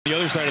the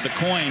other side of the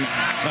coin,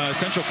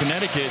 Central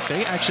Connecticut,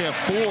 they actually have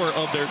 4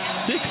 of their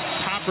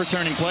 6 top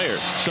returning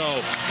players.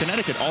 So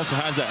Connecticut also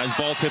has that as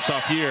ball tips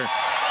off here.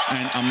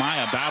 And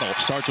Amaya Battle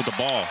starts with the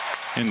ball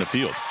in the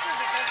field.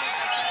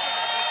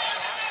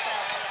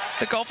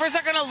 The Gophers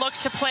are going to look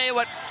to play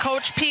what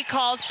Coach P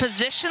calls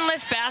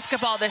positionless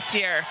basketball this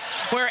year,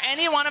 where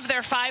any one of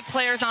their 5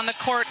 players on the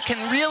court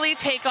can really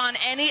take on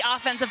any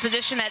offensive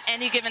position at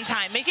any given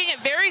time, making it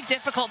very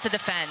difficult to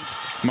defend.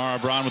 Mara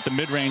Braun with the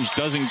mid-range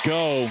doesn't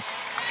go.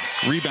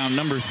 Rebound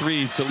number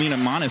 3, Selena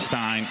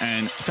Monestein,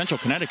 and Central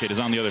Connecticut is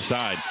on the other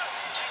side.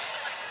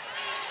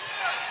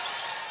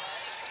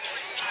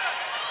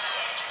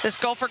 This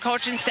Gopher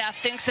coaching staff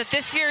thinks that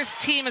this year's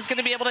team is going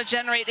to be able to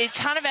generate a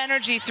ton of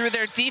energy through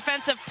their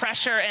defensive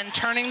pressure and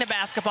turning the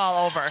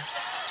basketball over.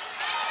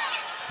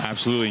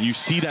 Absolutely, and you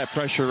see that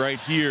pressure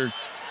right here.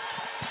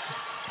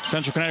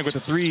 Central Connecticut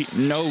with the 3,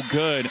 no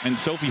good, and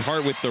Sophie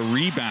Hart with the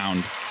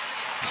rebound.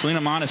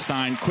 Selena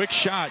Monestein, quick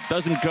shot,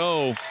 doesn't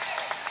go.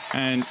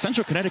 And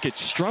Central Connecticut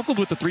struggled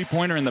with the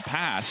 3-pointer in the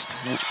past.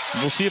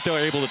 We'll see if they're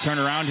able to turn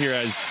around here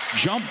as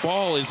jump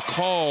ball is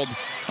called.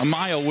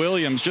 Amaya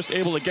Williams just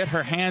able to get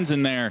her hands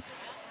in there.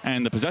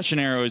 And the possession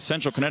arrow is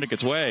Central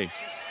Connecticut's way.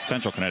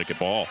 Central Connecticut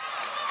ball.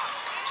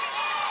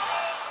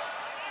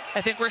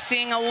 I think we're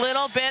seeing a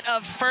little bit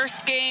of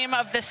first game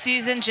of the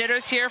season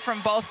jitters here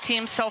from both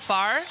teams so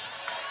far.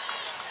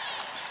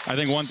 I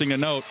think one thing to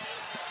note,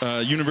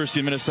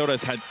 University of Minnesota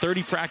has had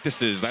 30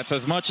 practices. That's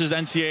as much as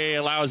NCAA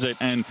allows it,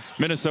 and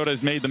Minnesota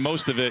has made the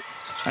most of it.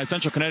 As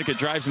Central Connecticut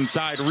drives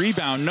inside,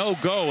 rebound, no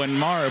go, and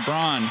Amaya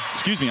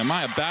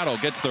Battle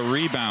gets the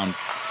rebound.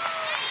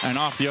 And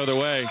off the other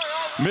way,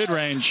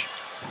 mid-range,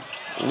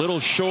 little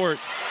short,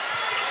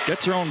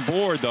 gets her own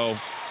board though.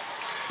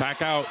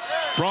 Back out,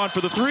 Braun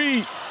for the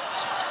 3.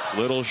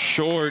 Little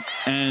short,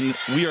 and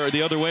we are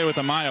the other way with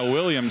Amaya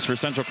Williams for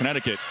Central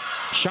Connecticut.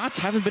 Shots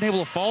haven't been able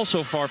to fall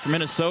so far for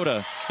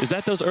Minnesota. Is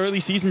that those early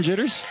season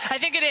jitters? I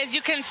think it is.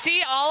 You can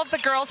see all of the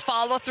girls'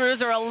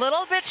 follow-throughs are a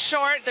little bit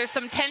short. There's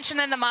some tension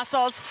in the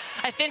muscles.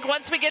 I think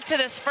once we get to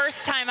this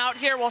first time out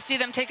here, we'll see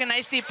them take a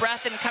nice deep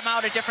breath and come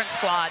out a different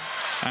squad.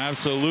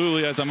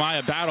 Absolutely, as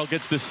Amaya Battle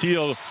gets the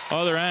steal.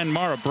 Other end,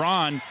 Mara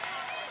Braun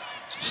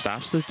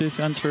stops the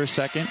defense for a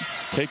second,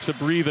 takes a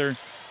breather,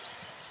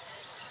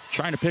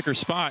 trying to pick her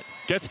spot,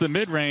 gets the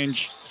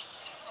mid-range.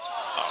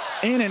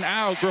 In and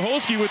out,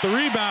 Gracholski with the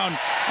rebound,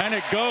 and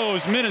it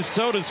goes.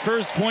 Minnesota's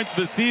first points of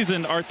the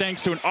season are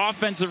thanks to an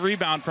offensive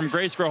rebound from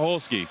Grace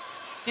Gracholski.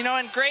 You know,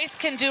 and Grace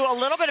can do a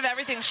little bit of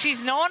everything.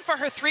 She's known for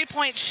her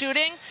 3-point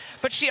shooting,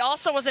 but she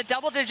also was a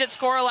double-digit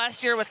scorer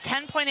last year with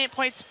 10.8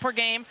 points per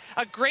game,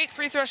 a great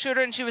free throw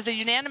shooter, and she was a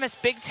unanimous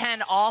Big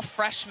Ten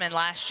all-freshman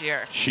last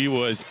year. She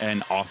was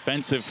an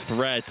offensive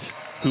threat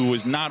who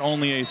was not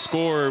only a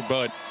scorer,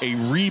 but a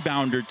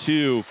rebounder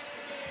too,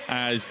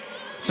 as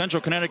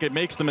Central Connecticut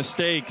makes the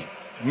mistake.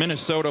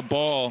 Minnesota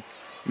ball.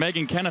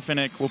 Megan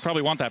Kennefinek will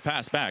probably want that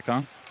pass back,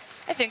 huh?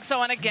 I think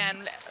so, and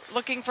again,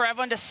 looking for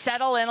everyone to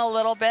settle in a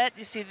little bit.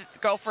 You see the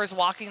Gophers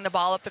walking the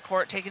ball up the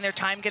court, taking their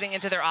time getting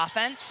into their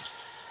offense.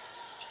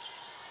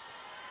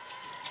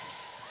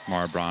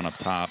 Mara Braun up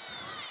top.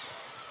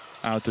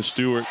 Out to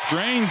Stewart,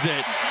 drains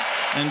it.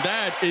 And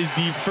that is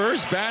the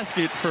first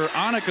basket for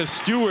Annika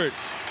Stewart,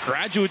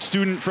 graduate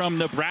student from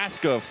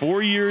Nebraska,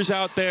 4 years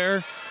out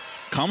there.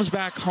 Comes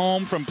back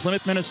home from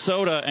Plymouth,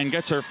 Minnesota, and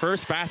gets her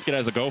first basket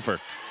as a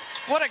Gopher.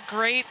 What a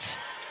great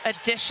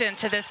addition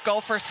to this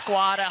Gopher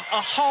squad. A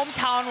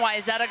hometown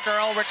Wayzata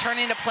girl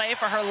returning to play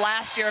for her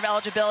last year of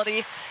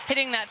eligibility,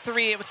 hitting that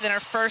 3 within her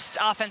first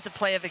offensive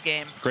play of the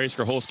game. Grace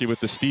Gracholski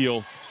with the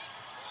steal.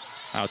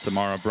 Out to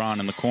Mara Braun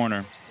in the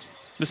corner.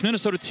 This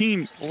Minnesota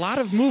team, a lot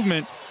of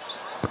movement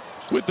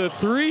with the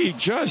 3,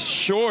 just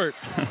short.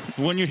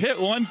 When you hit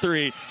 1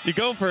 3, you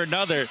go for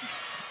another.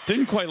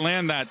 Didn't quite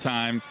land that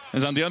time.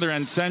 As on the other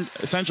end,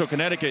 Central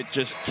Connecticut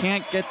just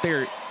can't get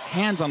their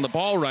hands on the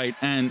ball right,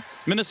 and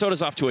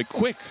Minnesota's off to a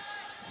quick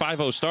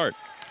 5-0 start.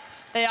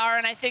 They are,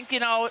 and I think,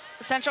 you know,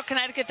 Central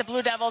Connecticut, the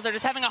Blue Devils, are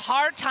just having a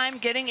hard time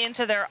getting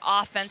into their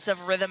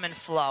offensive rhythm and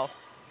flow.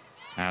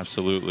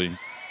 Absolutely.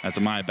 As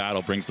Amaya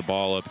Battle brings the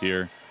ball up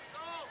here.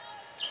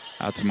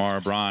 Out to Mara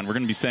Braun. We're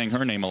going to be saying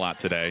her name a lot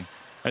today.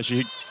 As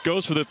she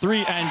goes for the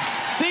 3 and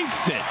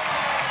sinks it.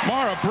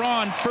 Mara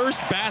Braun,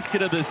 first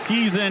basket of the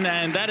season,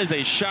 and that is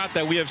a shot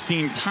that we have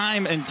seen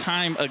time and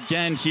time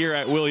again here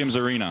at Williams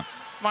Arena.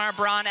 Mara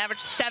Braun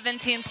averaged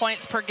 17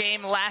 points per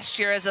game last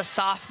year as a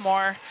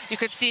sophomore. You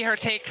could see her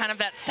take kind of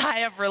that sigh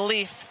of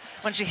relief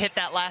when she hit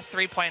that last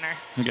 3-pointer.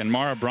 Again,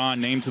 Mara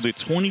Braun named to the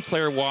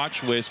 20-player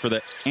watch list for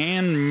the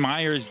Ann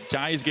Myers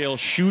Dysgale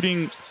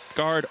Shooting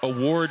Guard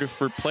Award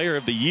for Player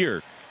of the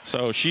Year.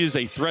 So she is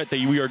a threat that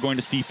we are going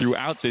to see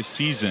throughout this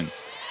season.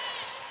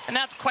 And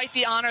that's quite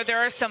the honor. There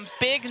are some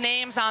big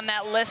names on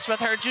that list with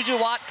her. Juju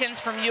Watkins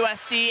from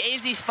USC,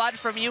 AZ Fudd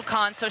from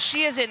UConn. So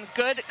she is in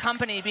good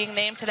company being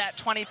named to that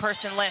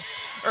 20-person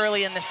list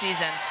early in the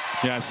season.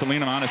 Yeah,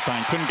 Selena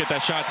Monestein couldn't get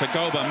that shot to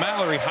go, but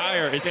Mallory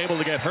Heyer is able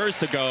to get hers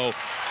to go.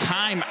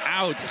 Time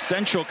out,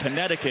 Central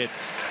Connecticut.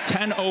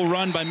 10-0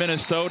 run by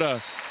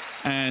Minnesota.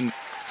 And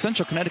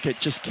Central Connecticut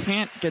just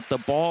can't get the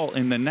ball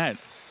in the net.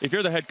 If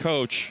you're the head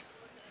coach,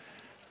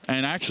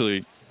 and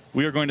actually,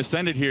 we are going to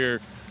send it here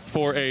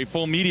for a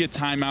full media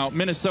timeout.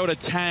 Minnesota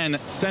 10,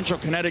 Central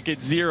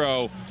Connecticut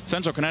 0.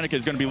 Central Connecticut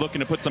is going to be looking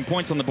to put some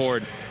points on the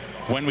board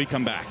when we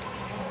come back.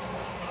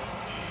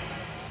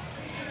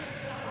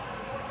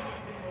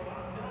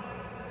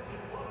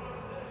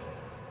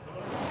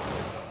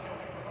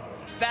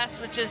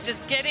 Best, which is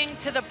just getting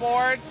to the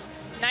boards.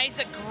 Nice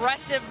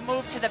aggressive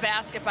move to the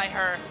basket by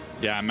her.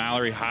 Yeah,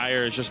 Mallory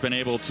Heyer has just been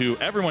able to,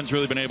 everyone's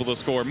really been able to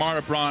score.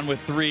 Mara Braun with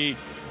 3,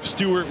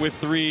 Stewart with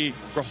 3,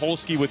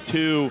 Graholski with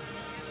 2.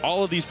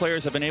 All of these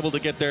players have been able to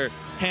get their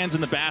hands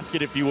in the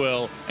basket, if you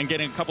will, and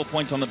getting a couple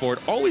points on the board.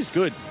 Always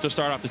good to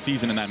start off the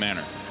season in that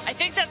manner. I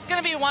think that's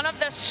going to be one of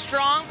the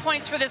strong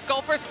points for this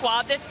Gopher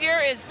squad this year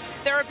is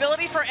their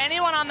ability for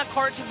anyone on the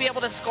court to be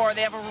able to score.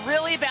 They have a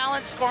really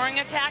balanced scoring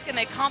attack, and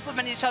they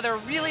complement each other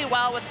really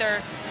well with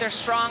their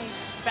strong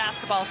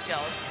basketball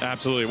skills.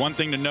 Absolutely. One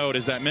thing to note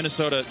is that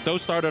Minnesota, though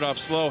started off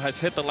slow, has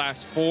hit the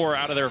last 4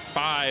 out of their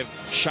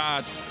 5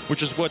 shots,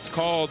 which is what's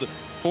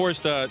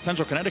forced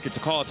Central Connecticut to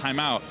call a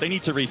timeout. They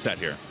need to reset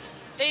here.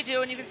 They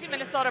do, and you can see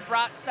Minnesota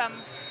brought some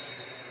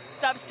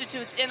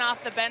substitutes in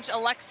off the bench.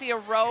 Alexia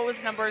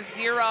Rose, number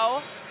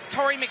 0.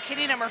 Tori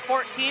McKinney, number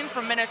 14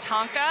 from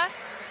Minnetonka.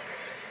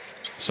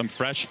 Some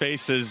fresh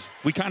faces.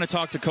 We kind of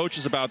talked to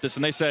coaches about this,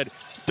 and they said,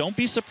 don't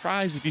be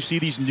surprised if you see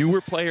these newer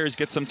players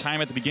get some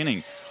time at the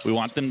beginning. We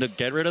want them to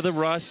get rid of the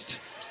rust,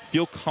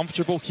 feel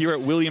comfortable here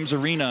at Williams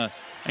Arena,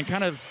 and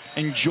kind of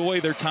enjoy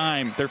their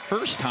time, their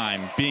first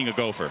time being a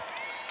Gopher.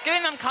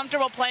 Getting them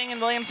comfortable playing in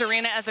Williams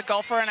Arena as a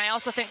Gopher, and I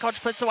also think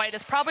Coach Plitzowite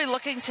is probably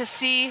looking to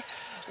see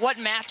what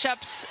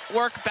matchups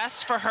work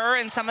best for her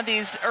in some of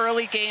these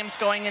early games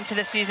going into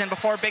the season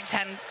before Big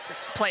Ten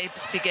play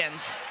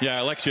begins.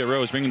 Yeah, Alexia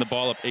Rose bringing the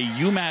ball up. A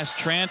UMass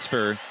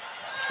transfer,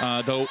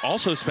 though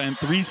also spent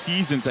 3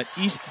 seasons at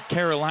East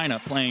Carolina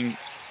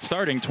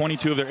starting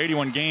 22 of their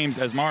 81 games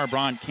as Mara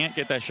Braun can't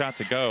get that shot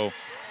to go.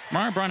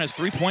 Mara Braun has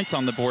 3 points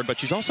on the board, but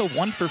she's also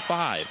 1 for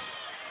 5.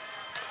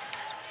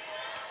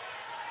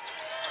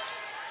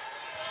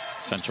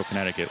 Central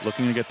Connecticut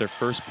looking to get their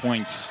first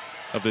points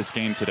of this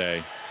game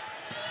today.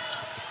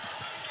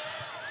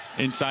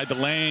 Inside the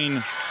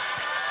lane,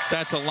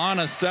 that's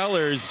Alana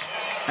Sellers,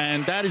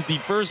 and that is the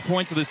first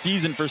points of the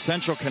season for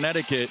Central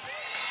Connecticut.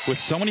 With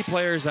so many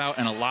players out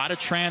and a lot of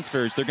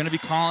transfers, they're going to be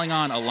calling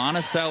on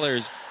Alana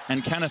Sellers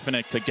and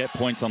Kennefinek to get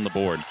points on the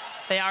board.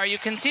 They are. You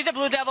can see the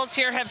Blue Devils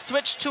here have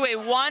switched to a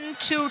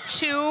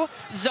 1-2-2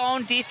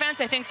 zone defense.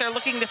 I think they're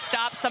looking to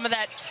stop some of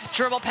that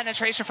dribble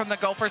penetration from the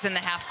Gophers in the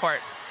half court.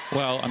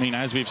 Well, I mean,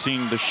 as we've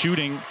seen, the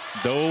shooting,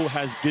 though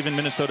has given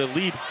Minnesota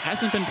lead,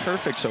 hasn't been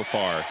perfect so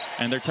far.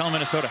 And they're telling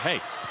Minnesota, hey,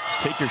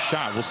 take your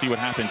shot. We'll see what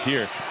happens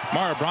here.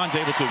 Mara Braun's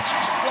able to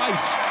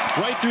slice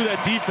right through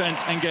that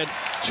defense and get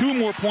 2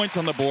 more points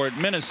on the board.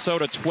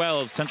 Minnesota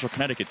 12, Central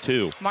Connecticut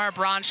 2. Mara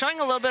Braun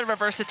showing a little bit of her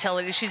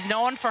versatility. She's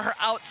known for her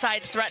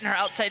outside threat and her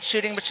outside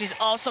shooting, but she's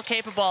also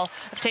capable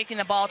of taking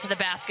the ball to the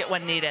basket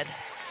when needed.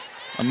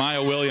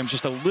 Amaya Williams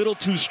just a little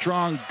too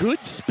strong.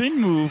 Good spin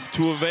move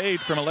to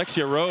evade from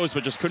Alexia Rose,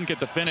 but just couldn't get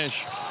the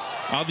finish.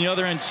 On the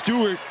other end,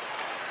 Stewart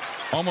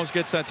almost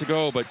gets that to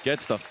go, but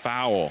gets the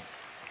foul.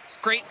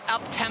 Great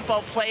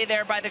up-tempo play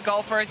there by the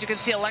Gophers. You can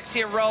see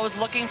Alexia Rose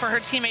looking for her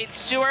teammate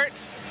Stewart,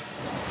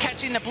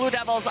 catching the Blue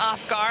Devils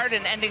off guard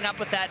and ending up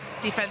with that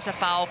defensive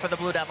foul for the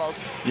Blue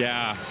Devils.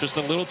 Yeah, just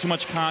a little too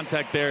much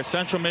contact there.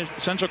 Central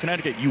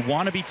Connecticut, you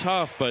want to be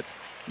tough, but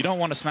you don't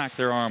want to smack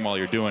their arm while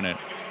you're doing it.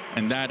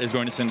 And that is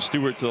going to send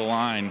Stewart to the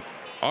line.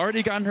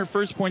 Already gotten her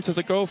first points as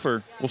a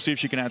Gopher. We'll see if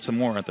she can add some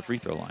more at the free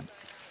throw line.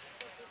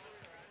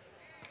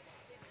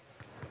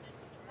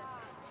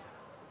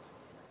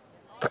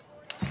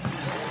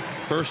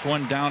 First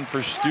one down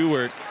for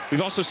Stewart.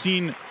 We've also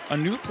seen a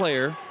new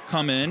player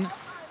come in,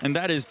 and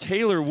that is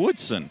Taylor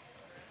Woodson,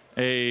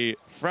 a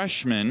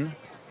freshman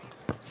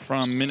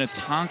from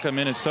Minnetonka,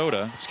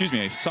 Minnesota. Excuse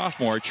me, a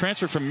sophomore,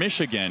 transferred from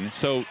Michigan.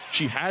 So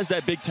she has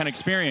that Big Ten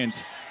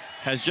experience,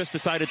 has just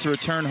decided to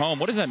return home.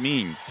 What does that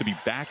mean to be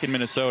back in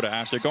Minnesota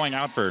after going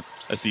out for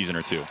a season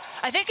or 2?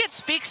 I think it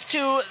speaks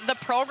to the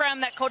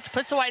program that Coach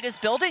Plitzowite is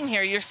building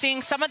here. You're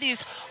seeing some of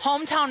these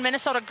hometown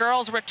Minnesota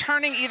girls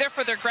returning either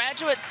for their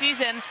graduate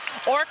season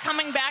or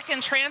coming back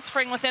and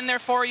transferring within their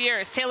 4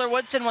 years. Taylor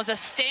Woodson was a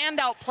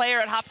standout player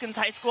at Hopkins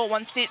High School,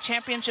 won state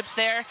championships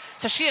there,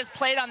 so she has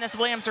played on this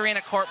Williams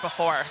Arena court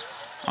before.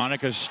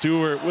 Annika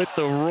Stewart with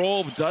the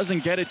roll,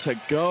 doesn't get it to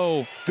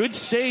go. Good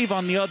save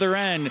on the other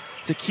end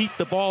to keep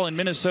the ball in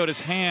Minnesota's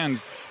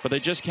hands, but they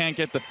just can't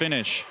get the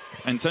finish.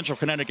 And Central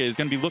Connecticut is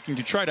going to be looking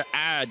to try to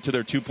add to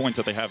their 2 points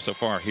that they have so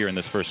far here in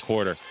this first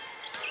quarter.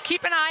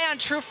 Keep an eye on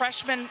true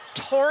freshman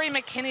Tori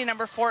McKinney,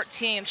 number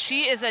 14.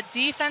 She is a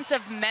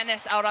defensive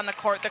menace out on the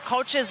court. The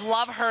coaches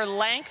love her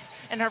length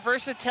and her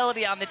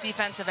versatility on the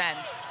defensive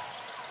end.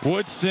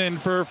 Woodson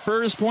for her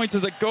first points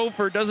as a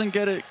Gopher, doesn't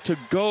get it to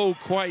go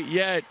quite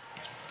yet.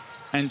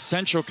 And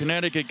Central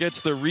Connecticut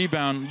gets the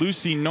rebound.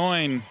 Lucia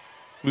Noyne,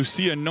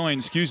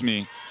 excuse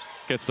me,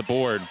 gets the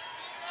board.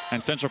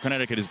 And Central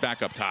Connecticut is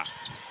back up top.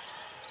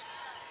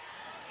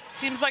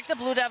 seems like the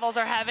Blue Devils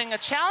are having a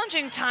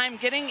challenging time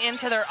getting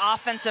into their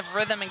offensive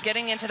rhythm and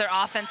getting into their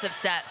offensive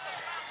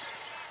sets.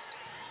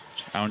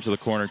 Out into the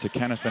corner to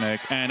Kennefinek,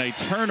 and a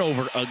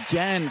turnover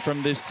again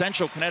from this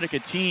Central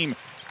Connecticut team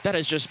that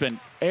has just been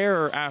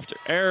error after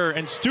error.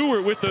 And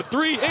Stewart with the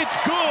three, it's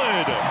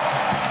good!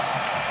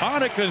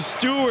 Annika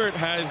Stewart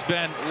has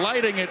been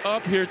lighting it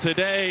up here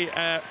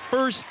today.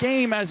 First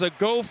game as a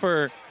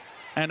Gopher,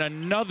 and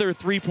another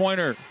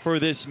three-pointer for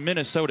this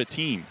Minnesota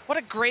team. What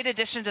a great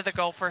addition to the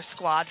Gopher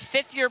squad.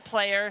 Fifth-year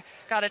player,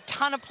 got a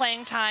ton of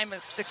playing time,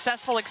 a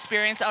successful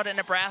experience out in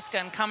Nebraska,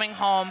 and coming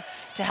home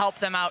to help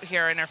them out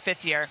here in her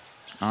 5th year.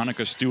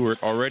 Annika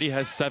Stewart already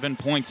has 7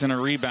 points and a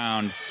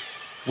rebound,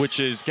 which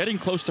is getting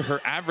close to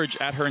her average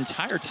at her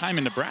entire time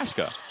in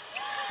Nebraska.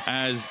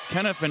 As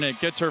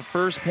Kennefinek gets her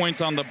first points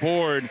on the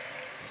board,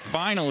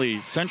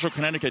 finally Central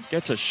Connecticut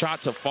gets a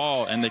shot to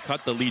fall, and they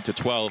cut the lead to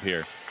 12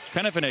 here.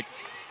 Kennefinek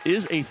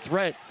is a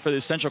threat for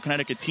this Central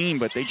Connecticut team,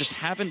 but they just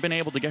haven't been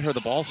able to get her the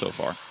ball so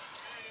far.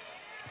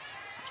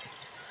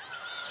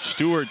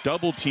 Stewart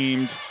double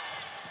teamed,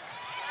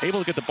 able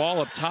to get the ball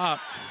up top.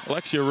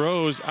 Alexia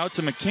Rose out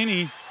to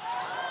McKinney.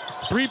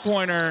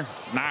 Three-pointer,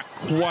 not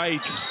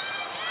quite.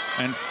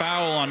 And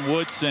foul on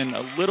Woodson,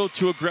 a little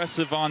too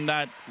aggressive on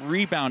that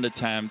rebound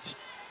attempt.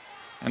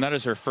 And that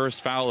is her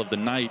first foul of the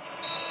night.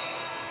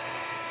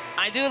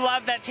 I do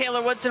love that Taylor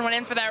Woodson went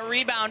in for that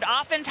rebound.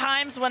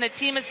 Oftentimes when a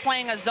team is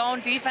playing a zone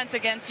defense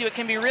against you, it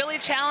can be really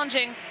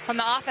challenging from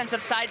the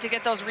offensive side to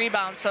get those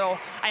rebounds. So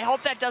I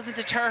hope that doesn't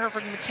deter her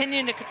from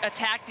continuing to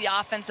attack the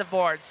offensive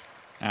boards.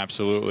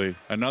 Absolutely.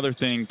 Another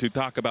thing to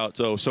talk about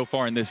so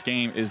far in this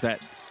game is that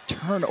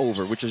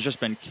turnover, which has just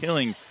been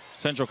killing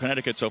Central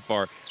Connecticut so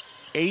far.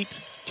 8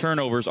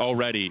 turnovers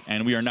already,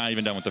 and we are not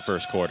even done with the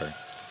first quarter.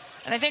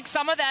 And I think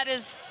some of that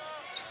is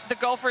the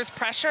Gophers'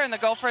 pressure and the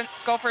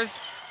Gophers'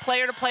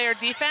 player-to-player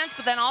defense,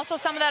 but then also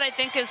some of that I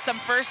think is some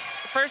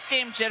first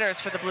game jitters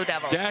for the Blue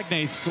Devils.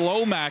 Dagne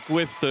Slomak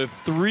with the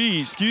three,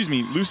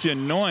 Lucia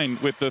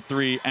Noyne with the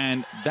three,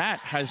 and that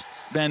has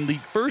been the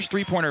first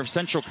three-pointer of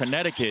Central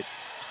Connecticut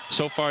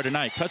so far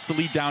tonight. Cuts the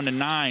lead down to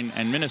 9,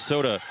 and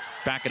Minnesota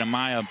back in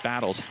Amaya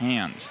Battle's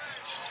hands.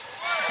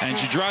 And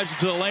she drives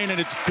into the lane, and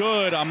it's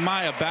good.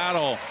 Amaya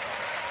Battle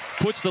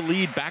puts the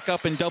lead back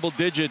up in double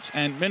digits,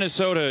 and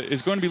Minnesota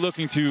is going to be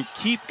looking to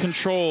keep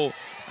control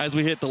as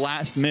we hit the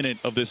last minute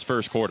of this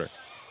first quarter.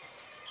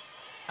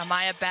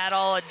 Amaya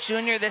Battle, a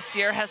junior this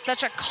year, has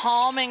such a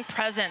calming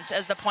presence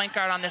as the point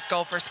guard on this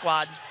Gopher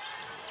squad.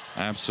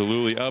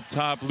 Absolutely. Up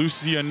top,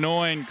 Lucia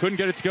Noyne couldn't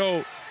get it to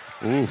go.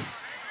 Ooh.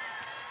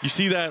 You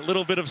see that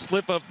little bit of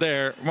slip up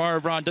there. Mara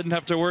Braun didn't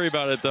have to worry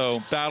about it,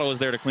 though. Battle is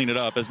there to clean it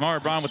up. As Mara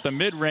Braun with the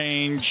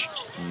mid-range,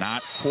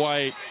 not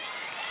quite.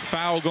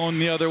 Foul going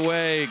the other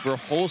way.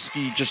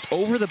 Gracholski just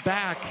over the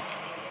back.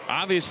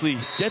 Obviously,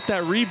 get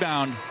that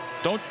rebound.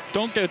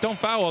 Don't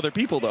foul other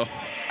people, though.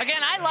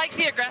 Again, I like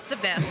the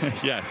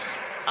aggressiveness. Yes.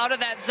 Out of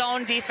that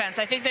zone defense.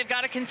 I think they've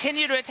got to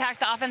continue to attack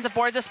the offensive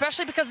boards,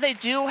 especially because they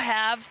do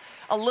have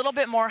a little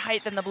bit more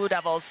height than the Blue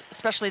Devils,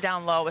 especially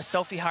down low with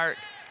Sophie Hart,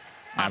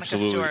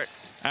 Annika Stewart.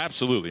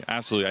 Absolutely,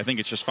 absolutely. I think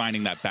it's just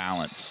finding that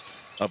balance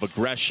of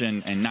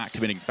aggression and not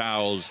committing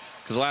fouls,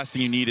 because the last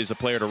thing you need is a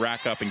player to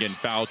rack up and get in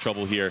foul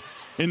trouble here.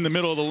 In the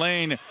middle of the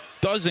lane,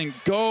 doesn't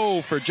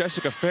go for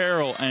Jessica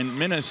Farrell, and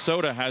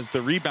Minnesota has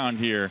the rebound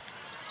here.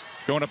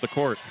 Going up the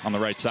court on the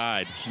right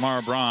side.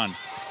 Mara Braun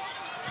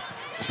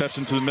steps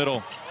into the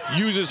middle,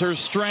 uses her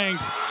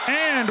strength,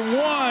 and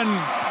one.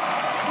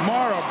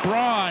 Mara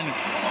Braun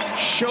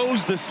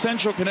shows the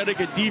Central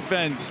Connecticut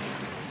defense,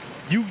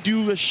 you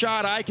do a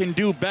shot, I can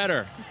do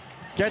better.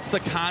 Gets the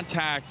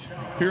contact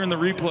here in the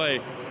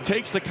replay,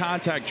 takes the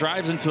contact,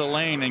 drives into the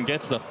lane, and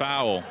gets the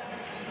foul.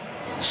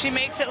 She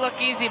makes it look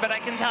easy, but I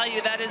can tell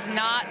you that is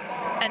not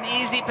an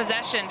easy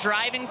possession.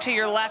 Driving to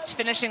your left,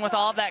 finishing with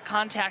all of that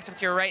contact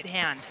with your right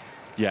hand.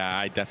 Yeah,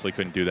 I definitely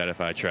couldn't do that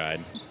if I tried.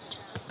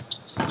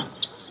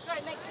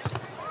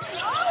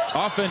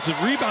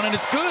 Offensive rebound, and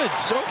it's good.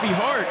 Sophie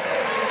Hart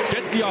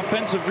gets the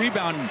offensive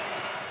rebound.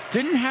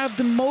 Didn't have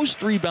the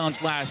most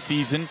rebounds last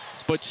season,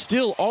 but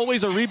still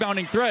always a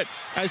rebounding threat.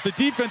 As the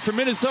defense for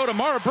Minnesota,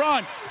 Mara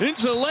Braun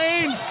into the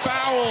lane,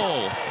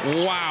 foul.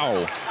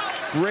 Wow.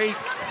 Great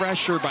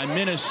pressure by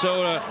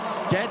Minnesota.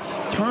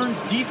 Turns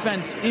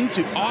defense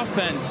into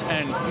offense,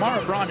 and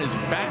Mara Braun is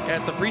back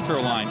at the free throw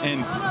line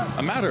in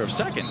a matter of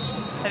seconds.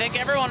 I think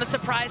everyone was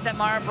surprised that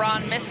Mara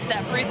Braun missed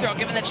that free throw,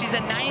 given that she's a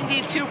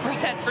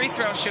 92% free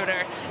throw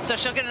shooter. So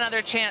she'll get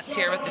another chance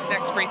here with these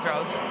next free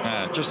throws.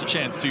 Just a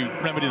chance to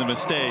remedy the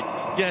mistake.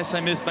 Yes,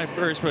 I missed my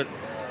first, but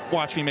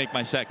watch me make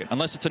my second.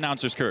 Unless it's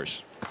announcer's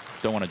curse.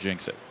 Don't want to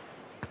jinx it.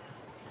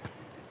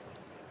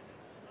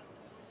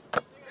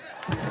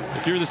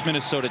 If you're this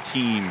Minnesota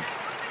team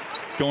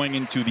going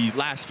into the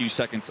last few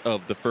seconds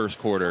of the first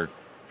quarter,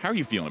 how are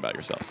you feeling about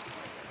yourself?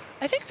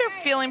 I think they're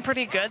feeling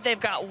pretty good. They've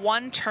got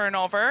 1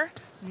 turnover,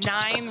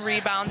 9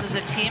 rebounds as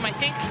a team. I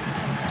think,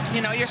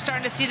 you're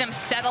starting to see them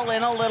settle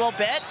in a little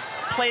bit.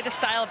 play the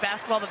style of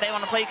basketball that they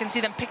want to play. You can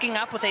see them picking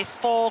up with a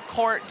full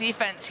court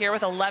defense here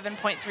with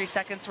 11.3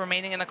 seconds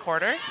remaining in the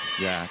quarter.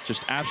 Yeah,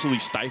 just absolutely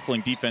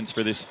stifling defense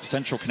for this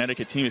Central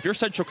Connecticut team. If you're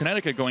Central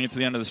Connecticut going into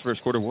the end of this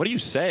first quarter, what do you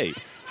say?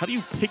 How do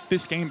you pick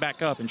this game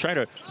back up and try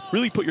to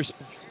really put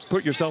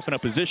yourself in a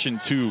position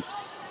to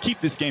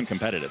keep this game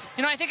competitive?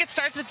 You know, I think it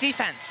starts with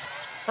defense,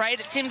 right?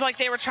 It seemed like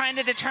they were trying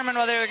to determine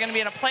whether they're going to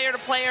be in a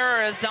player-to-player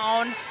or a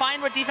zone.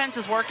 Find what defense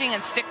is working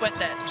and stick with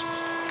it.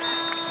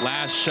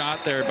 Last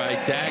shot there by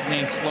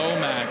Dagne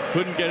Slomak.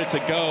 Couldn't get it to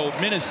go.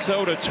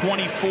 Minnesota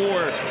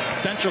 24,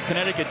 Central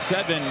Connecticut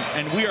 7,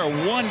 and we are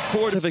 1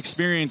 quarter of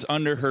experience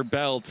under her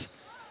belt.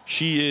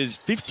 She is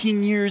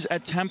 15 years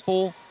at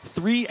Temple,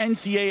 3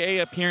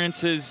 NCAA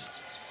appearances.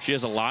 She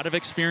has a lot of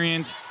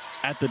experience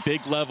at the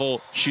big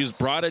level. She's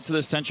brought it to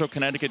the Central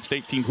Connecticut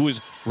State team, who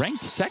is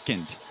ranked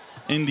 2nd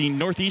in the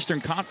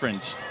Northeastern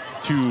Conference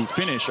to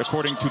finish,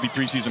 according to the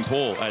preseason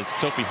poll, as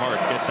Sophie Hart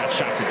gets that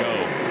shot to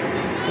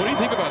go. What do you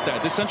think about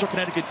that? This Central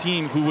Connecticut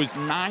team, who was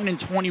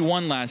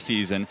 9-21 last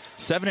season,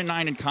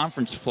 7-9 in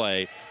conference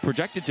play,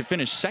 projected to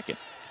finish 2nd.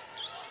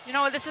 You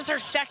know, this is her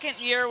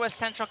 2nd year with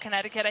Central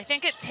Connecticut. I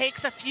think it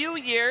takes a few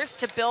years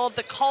to build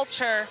the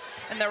culture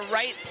and the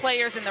right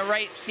players in the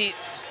right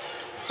seats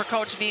for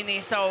Coach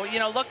Vini. So, you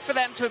know, look for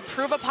them to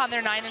improve upon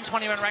their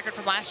 9-21 record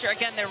from last year.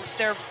 Again,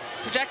 they're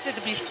projected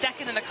to be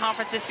 2nd in the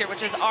conference this year,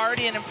 which is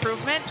already an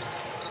improvement.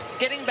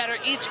 Getting better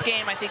each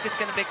game, I think, is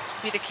going to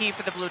be the key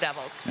for the Blue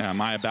Devils. Yeah,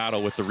 Maya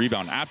Battle with the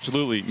rebound.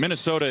 Absolutely.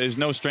 Minnesota is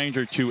no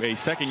stranger to a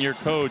 2nd-year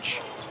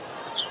coach.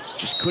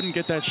 Just couldn't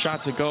get that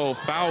shot to go.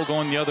 Foul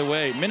going the other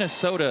way.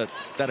 Minnesota,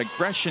 that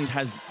aggression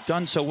has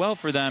done so well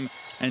for them,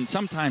 and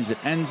sometimes it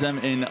ends them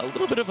in a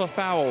little bit of a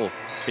foul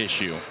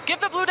issue. Give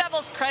the Blue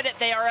Devils credit.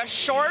 They are a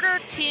shorter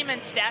team in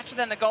stature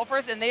than the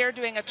Gophers, and they are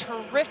doing a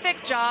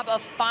terrific job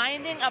of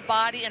finding a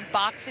body and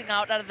boxing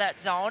out of that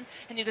zone.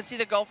 And you can see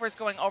the Gophers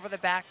going over the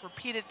back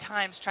repeated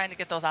times trying to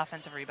get those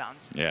offensive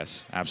rebounds.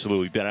 Yes,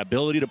 absolutely. That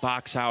ability to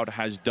box out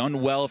has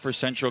done well for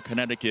Central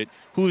Connecticut,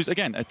 who is,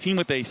 again, a team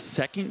with a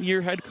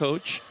 2nd-year head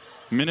coach.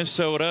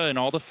 Minnesota and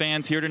all the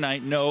fans here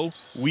tonight know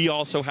we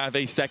also have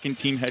a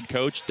 2nd-team head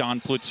coach, Don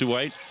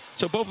Plutzuweit.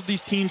 So both of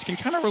these teams can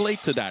kind of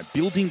relate to that,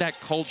 building that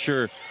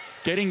culture,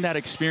 getting that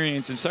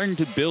experience, and starting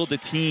to build a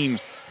team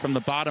from the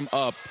bottom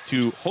up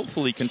to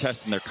hopefully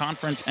contest in their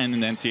conference and in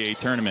the NCAA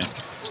tournament.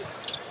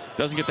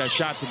 Doesn't get that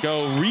shot to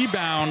go.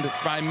 Rebound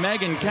by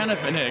Megan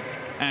Kennefick,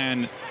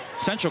 and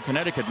Central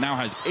Connecticut now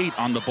has 8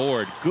 on the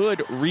board.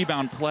 Good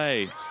rebound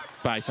play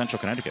by Central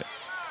Connecticut.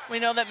 We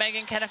know that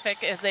Megan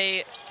Kennefick is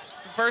a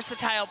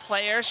versatile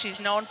player. She's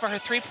known for her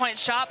 3-point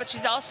shot, but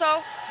she's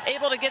also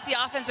able to get the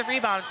offensive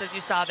rebounds, as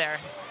you saw there.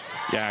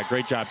 Yeah,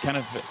 great job.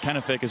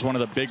 Kennefick is one of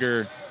the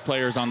bigger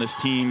players on this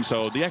team,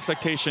 so the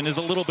expectation is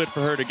a little bit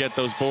for her to get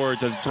those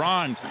boards as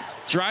Braun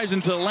drives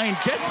into the lane,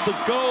 gets the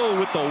go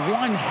with the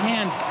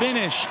one-hand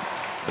finish.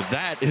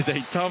 That is a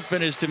tough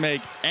finish to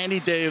make any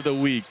day of the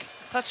week.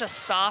 Such a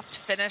soft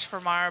finish for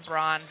Mara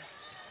Braun.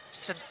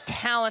 Just a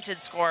talented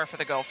scorer for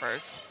the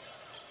Gophers.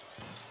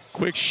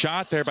 Quick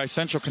shot there by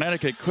Central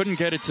Connecticut. Couldn't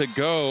get it to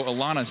go.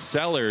 Alana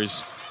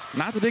Sellers,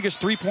 not the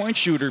biggest 3-point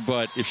shooter,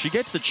 but if she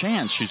gets the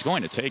chance, she's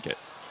going to take it.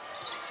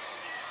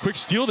 Quick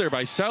steal there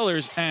by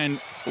Sellers, and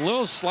a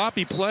little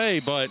sloppy play,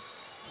 but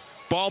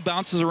ball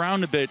bounces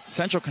around a bit.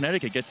 Central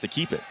Connecticut gets to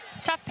keep it.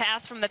 Tough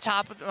pass from the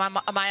top with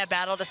Amaya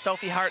Battle to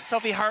Sophie Hart.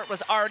 Sophie Hart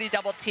was already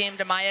double-teamed.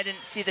 Amaya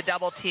didn't see the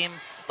double team.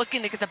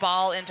 Looking to get the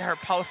ball into her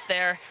post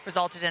there,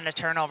 resulted in a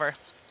turnover.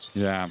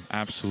 Yeah,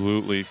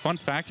 absolutely. Fun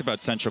fact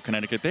about Central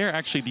Connecticut, they're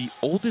actually the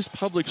oldest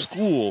public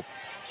school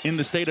in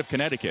the state of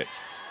Connecticut.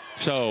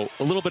 So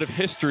a little bit of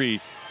history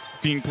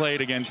being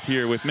played against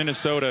here, with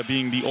Minnesota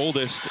being the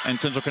oldest and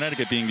Central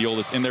Connecticut being the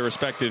oldest in their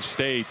respective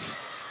states.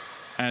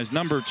 As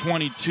number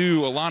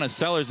 22, Alana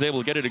Sellers, is able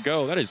to get it to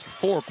go. That is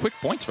 4 quick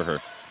points for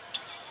her.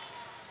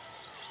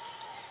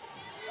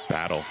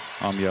 Battle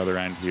on the other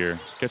end here.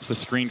 Gets the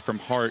screen from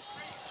Hart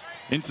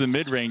into the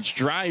mid-range,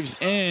 drives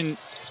in.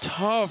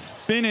 Tough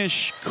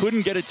finish,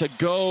 couldn't get it to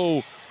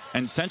go,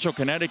 and Central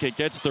Connecticut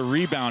gets the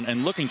rebound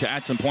and looking to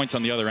add some points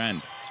on the other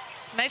end.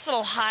 Nice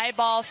little high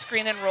ball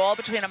screen and roll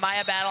between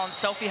Amaya Battle and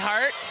Sophie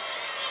Hart.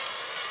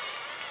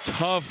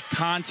 Tough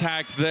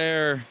contact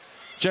there.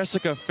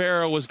 Jessica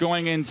Farrow was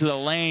going into the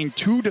lane,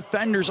 2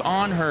 defenders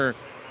on her.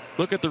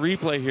 Look at the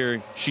replay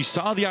here. She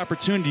saw the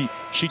opportunity,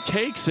 she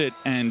takes it,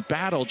 and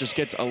Battle just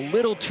gets a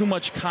little too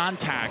much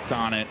contact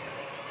on it,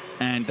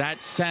 and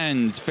that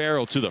sends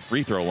Farrow to the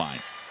free throw line.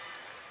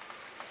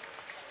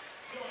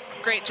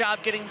 Great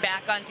job getting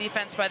back on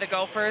defense by the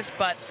Gophers,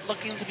 but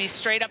looking to be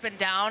straight up and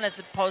down as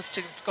opposed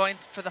to going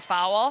for the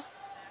foul.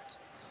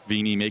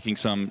 Vini making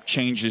some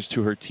changes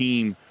to her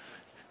team.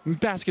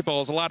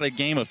 Basketball is a lot of a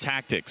game of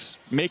tactics,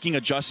 making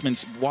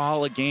adjustments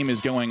while a game is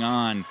going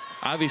on.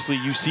 Obviously,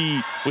 you see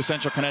with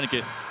Central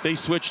Connecticut, they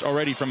switched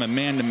already from a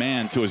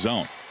man-to-man to a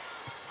zone.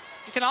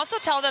 You can also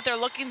tell that they're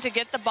looking to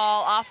get the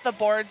ball off the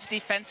boards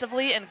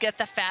defensively and get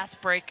the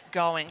fast break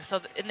going. So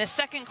in the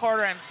second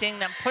quarter, I'm seeing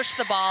them push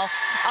the ball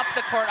up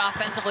the court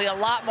offensively a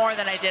lot more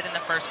than I did in the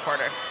first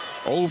quarter.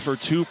 0 for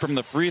 2 from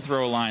the free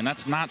throw line.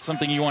 That's not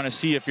something you want to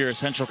see if you're a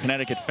Central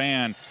Connecticut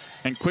fan.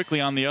 And quickly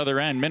on the other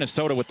end,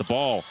 Minnesota with the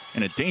ball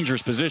in a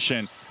dangerous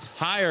position.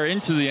 Higher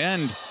into the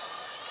end.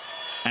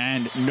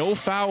 And no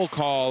foul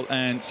call,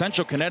 and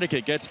Central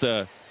Connecticut gets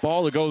the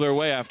ball to go their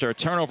way after a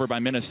turnover by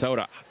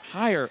Minnesota.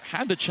 Higher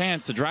had the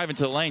chance to drive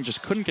into the lane,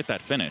 just couldn't get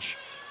that finish.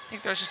 I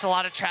think there was just a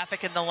lot of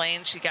traffic in the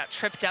lane. She got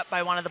tripped up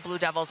by one of the Blue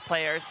Devils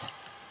players.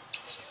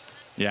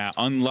 Yeah,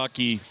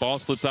 unlucky. Ball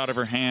slips out of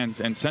her hands,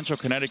 and Central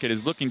Connecticut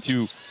is looking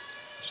to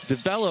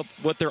develop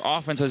what their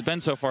offense has been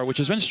so far, which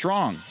has been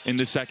strong in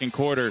the second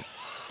quarter.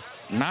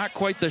 Not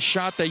quite the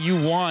shot that you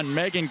want.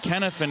 Megan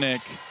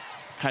Kennefinek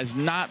has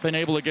not been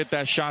able to get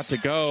that shot to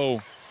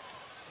go.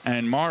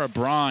 And Mara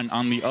Braun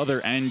on the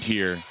other end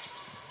here.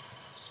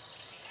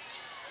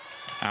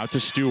 Out to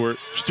Stewart.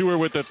 Stewart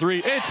with the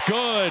three. It's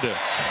good.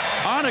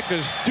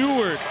 Annika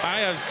Stewart. I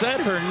have said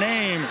her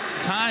name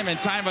time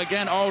and time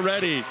again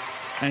already.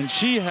 And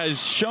she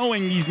has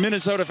showing these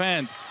Minnesota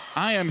fans,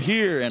 I am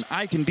here and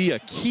I can be a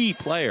key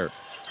player.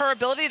 Her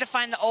ability to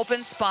find the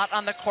open spot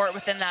on the court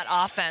within that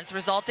offense,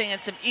 resulting in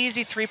some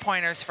easy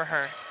three-pointers for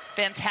her.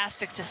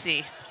 Fantastic to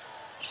see.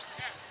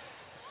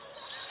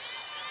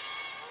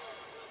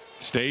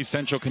 Stays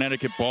Central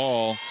Connecticut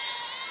ball.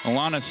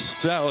 Alana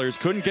Sellers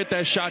couldn't get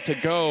that shot to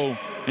go.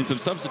 And some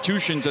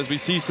substitutions as we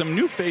see some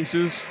new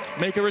faces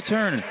make a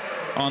return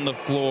on the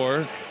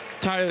floor.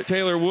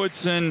 Taylor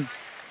Woodson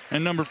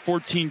and number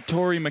 14,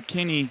 Tori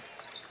McKinney,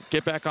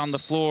 get back on the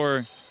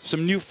floor.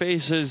 Some new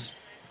faces,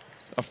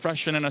 a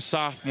freshman and a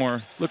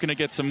sophomore, looking to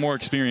get some more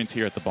experience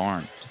here at the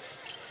barn.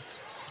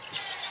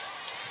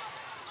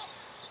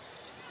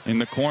 In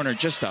the corner,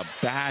 just a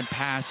bad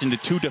pass into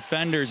two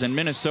defenders, and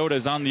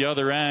Minnesota's on the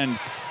other end.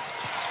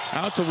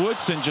 Out to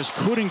Woodson, just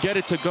couldn't get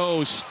it to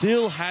go.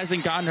 Still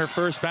hasn't gotten her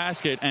first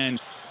basket, and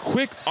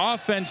quick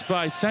offense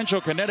by Central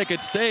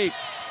Connecticut State,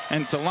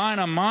 and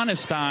Selina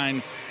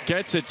Monestein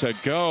gets it to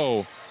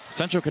go.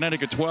 Central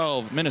Connecticut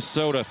 12,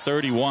 Minnesota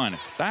 31.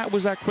 That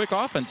was that quick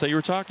offense that you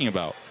were talking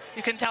about.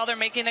 You can tell they're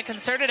making a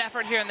concerted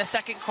effort here in the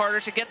second quarter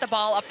to get the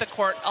ball up the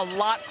court a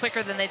lot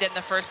quicker than they did in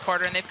the first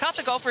quarter, and they've caught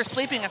the Gophers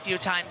sleeping a few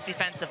times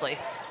defensively.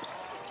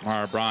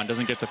 Mara Braun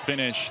doesn't get the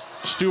finish.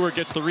 Stewart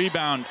gets the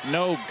rebound.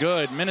 No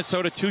good.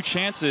 Minnesota 2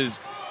 chances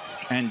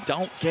and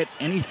don't get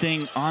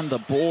anything on the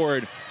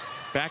board.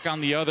 Back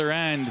on the other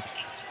end,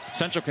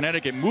 Central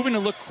Connecticut moving to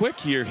look quick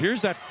here.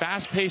 Here's that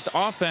fast-paced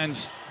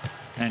offense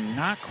and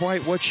not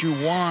quite what you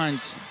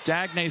want.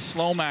 Dagne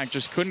Slomak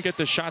just couldn't get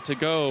the shot to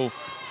go.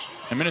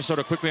 And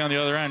Minnesota quickly on the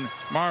other end.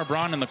 Mara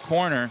Braun in the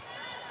corner.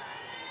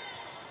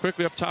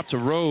 Quickly up top to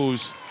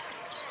Rose.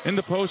 In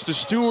the post to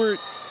Stewart.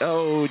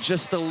 Oh,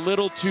 just a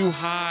little too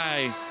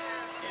high.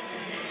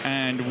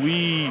 And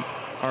we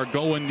are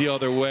going the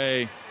other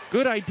way.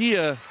 Good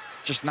idea,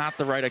 just not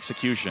the right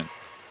execution.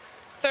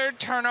 Third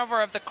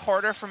turnover of the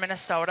quarter for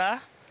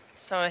Minnesota.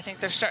 So I think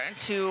they're starting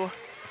to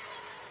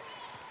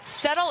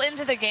settle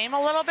into the game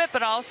a little bit,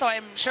 but also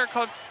I'm sure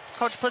Coach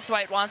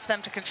Plitzwhite wants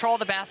them to control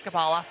the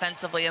basketball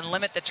offensively and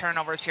limit the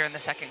turnovers here in the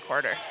second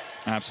quarter.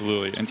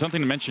 Absolutely. And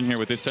something to mention here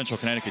with this Central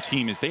Connecticut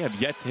team is they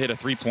have yet to hit a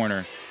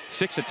three-pointer.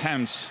 6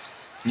 attempts,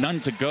 none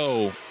to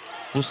go.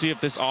 We'll see if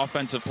this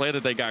offensive play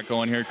that they got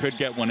going here could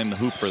get one in the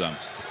hoop for them.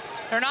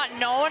 They're not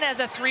known as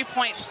a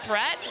three-point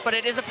threat, but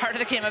it is a part of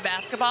the game of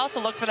basketball,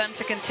 so look for them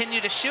to continue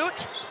to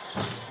shoot.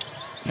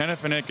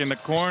 Kennefinek in the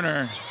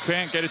corner,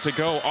 can't get it to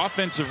go.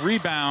 Offensive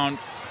rebound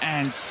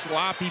and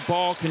sloppy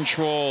ball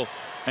control.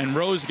 And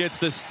Rose gets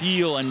the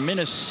steal, and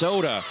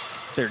Minnesota,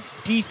 their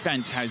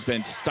defense has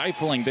been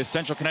stifling this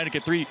Central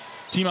Connecticut 3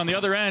 team on the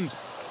other end.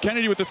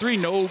 Kennedy with the three,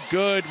 no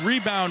good.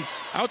 Rebound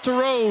out to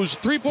Rose,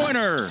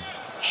 three-pointer,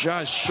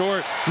 just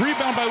short.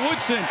 Rebound by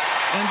Woodson,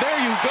 and there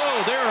you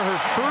go. There are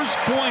her first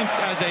points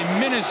as a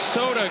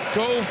Minnesota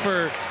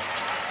Gopher.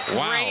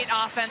 Wow. Great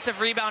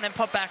offensive rebound and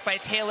putback by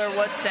Taylor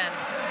Woodson.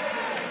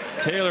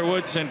 Taylor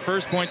Woodson,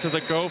 first points as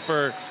a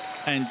Gopher,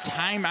 and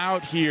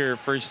timeout here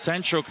for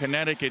Central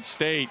Connecticut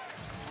State.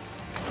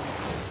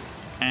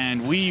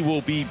 And we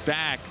will be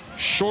back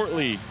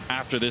shortly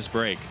after this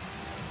break.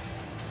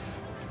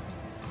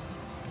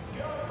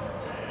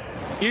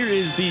 Here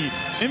is the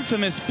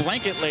infamous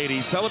Blanket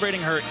Lady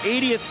celebrating her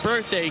 80th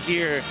birthday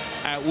here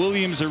at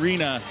Williams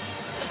Arena.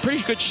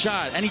 Pretty good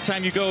shot.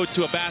 Anytime you go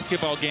to a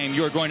basketball game,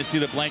 you are going to see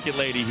the Blanket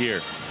Lady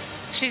here.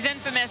 She's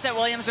infamous at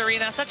Williams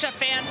Arena. Such a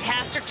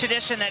fantastic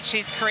tradition that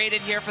she's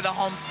created here for the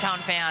hometown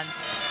fans.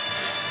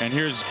 And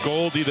here's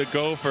Goldie the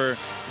Gopher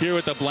here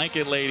with the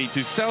Blanket Lady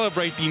to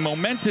celebrate the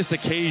momentous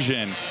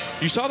occasion.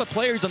 You saw the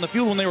players on the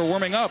field when they were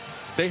warming up.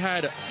 They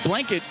had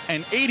blanket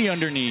and 80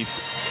 underneath.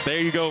 There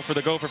you go for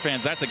the Gopher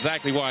fans. That's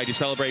exactly why, to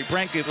celebrate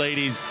Blanket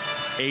Lady's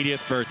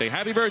 80th birthday.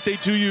 Happy birthday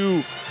to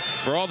you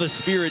for all the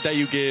spirit that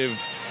you give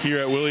here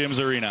at Williams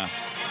Arena.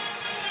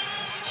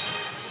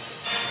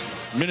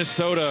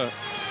 Minnesota,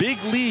 big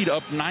lead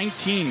up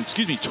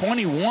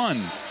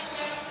 21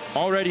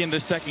 already in the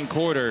second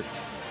quarter.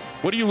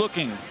 What are you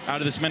looking out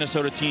of this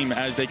Minnesota team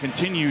as they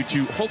continue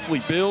to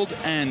hopefully build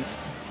and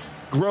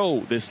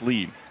grow this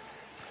lead?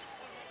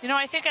 You know,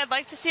 I think I'd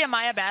like to see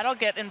Amaya Battle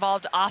get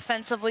involved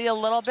offensively a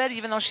little bit,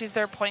 even though she's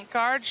their point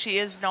guard. She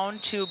is known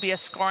to be a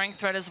scoring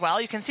threat as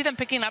well. You can see them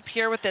picking up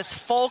here with this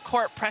full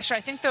court pressure. I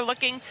think they're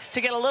looking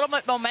to get a little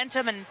bit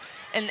momentum and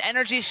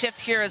energy shift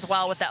here as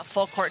well with that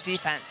full court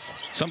defense.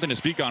 Something to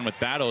speak on with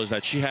Battle is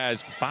that she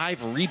has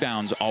 5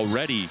 rebounds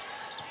already.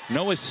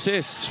 No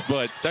assists,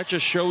 but that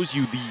just shows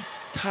you the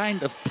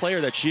kind of player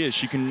that she is.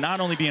 She can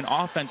not only be an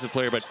offensive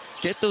player, but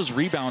get those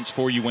rebounds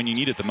for you when you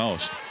need it the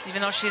most.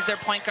 Even though she's their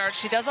point guard,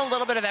 she does a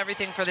little bit of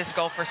everything for this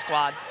Gopher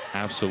squad.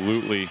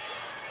 Absolutely.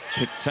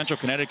 Central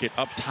Connecticut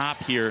up top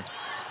here.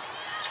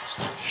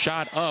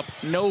 Shot up,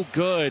 no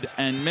good,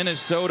 and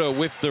Minnesota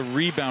with the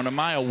rebound.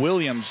 Amaya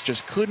Williams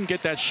just couldn't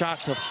get that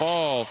shot to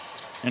fall.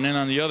 And then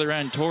on the other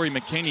end, Tori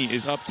McKinney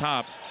is up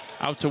top,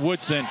 out to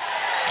Woodson.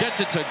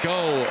 Gets it to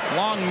go.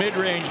 Long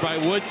mid-range by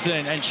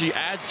Woodson, and she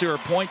adds to her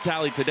point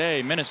tally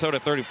today. Minnesota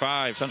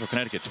 35, Central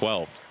Connecticut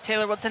 12.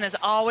 Taylor Woodson has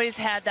always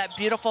had that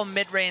beautiful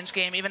mid-range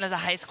game, even as a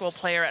high school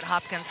player at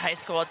Hopkins High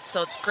School.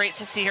 So it's great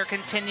to see her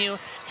continue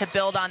to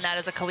build on that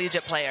as a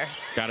collegiate player.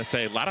 Gotta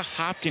say, a lot of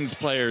Hopkins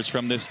players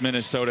from this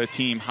Minnesota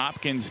team.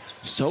 Hopkins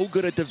so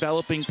good at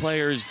developing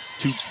players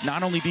to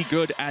not only be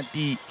good at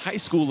the high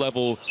school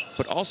level,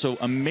 but also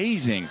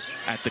amazing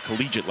at the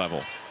collegiate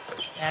level.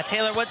 Yeah,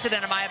 Taylor Woodson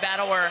and Amaya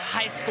Battle were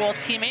high school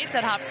teammates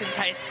at Hopkins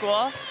High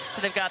School,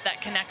 so they've got that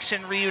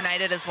connection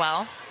reunited as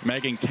well.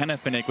 Megan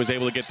Kennefinik was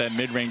able to get that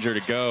mid-ranger to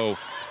go,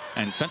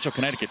 and Central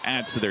Connecticut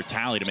adds to their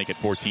tally to make it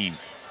 14.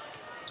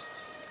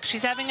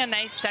 She's having a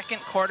nice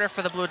second quarter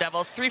for the Blue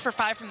Devils. 3 for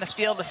 5 from the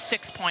field with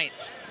 6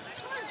 points.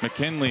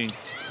 McKinley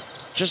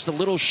just a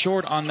little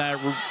short on that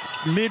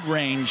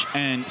mid-range,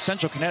 and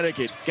Central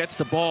Connecticut gets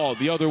the ball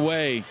the other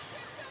way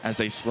as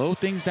they slow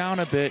things down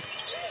a bit,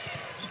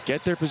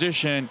 get their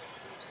position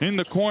in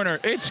the corner.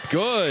 It's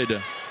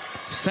good.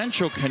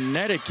 Central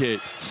Connecticut,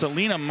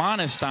 Selena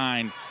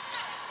Monestein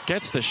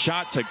gets the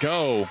shot to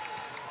go.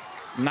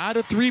 Not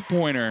a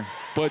three-pointer,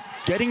 but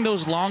getting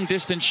those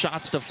long-distance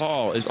shots to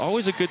fall is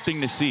always a good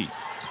thing to see.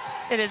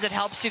 It is. It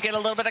helps you get a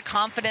little bit of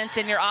confidence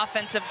in your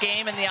offensive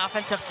game and the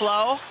offensive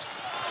flow.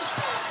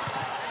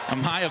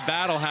 Amaya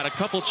Battle had a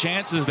couple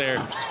chances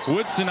there.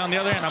 Woodson on the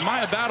other hand.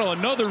 Amaya Battle,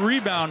 another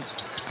rebound.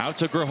 Out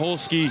to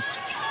Graholski.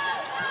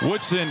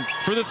 Woodson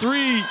for the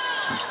three.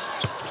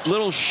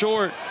 Little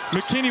short.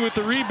 McKinney with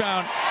the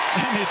rebound,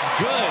 and it's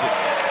good.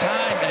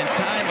 Time and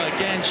time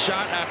again,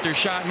 shot after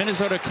shot.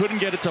 Minnesota couldn't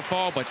get it to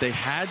fall, but they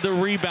had the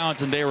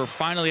rebounds, and they were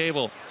finally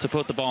able to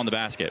put the ball in the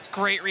basket.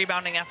 Great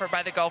rebounding effort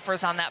by the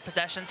Gophers on that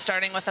possession,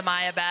 starting with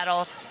Amaya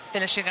Battle,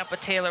 finishing up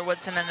with Taylor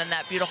Woodson, and then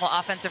that beautiful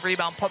offensive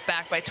rebound put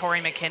back by Tori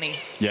McKinney.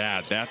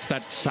 Yeah, that's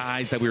that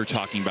size that we were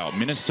talking about.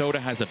 Minnesota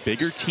has a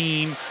bigger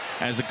team,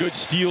 has a good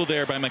steal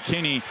there by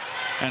McKinney,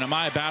 and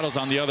Amaya Battle's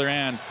on the other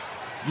end,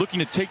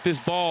 looking to take this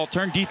ball,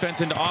 turn defense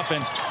into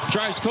offense,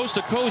 drives coast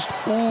to coast.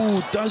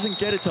 Ooh, doesn't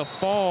get it to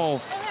fall.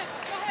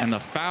 And the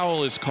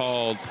foul is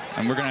called,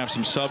 and we're gonna have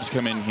some subs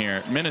come in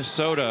here.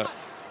 Minnesota,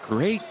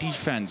 great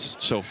defense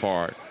so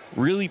far,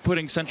 really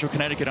putting Central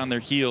Connecticut on their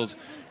heels.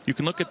 You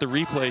can look at the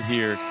replay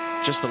here,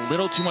 just a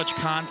little too much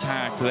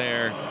contact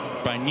there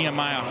by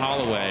Nehemiah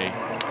Holloway,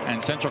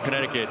 and Central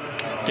Connecticut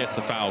gets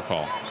the foul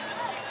call.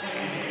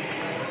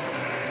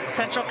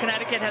 Central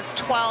Connecticut has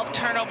 12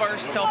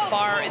 turnovers so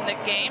far in the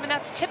game, and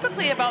that's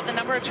typically about the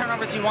number of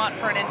turnovers you want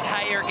for an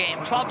entire game.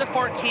 12 to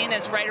 14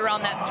 is right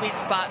around that sweet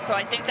spot, so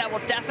I think that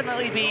will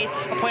definitely be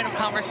a point of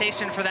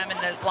conversation for them in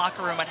the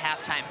locker room at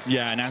halftime.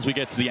 Yeah, and as we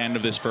get to the end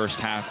of this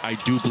first half, I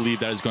do believe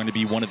that is going to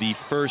be one of the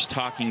first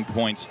talking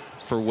points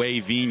for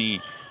Wei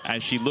Vini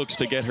as she looks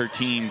to get her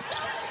team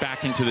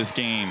back into this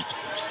game.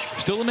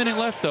 Still a minute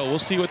left, though. We'll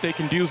see what they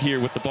can do here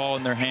with the ball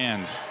in their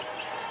hands.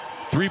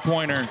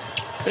 Three-pointer.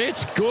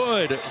 It's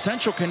good.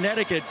 Central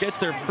Connecticut gets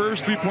their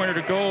first three-pointer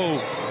to go.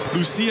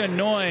 Lucia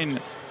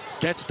Nguyen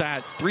gets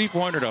that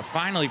three-pointer to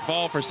finally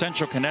fall for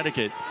Central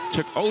Connecticut.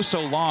 Took oh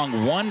so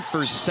long, 1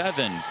 for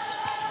 7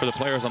 for the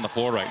players on the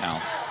floor right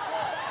now.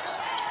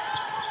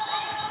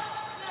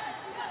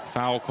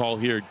 Foul call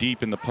here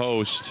deep in the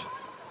post.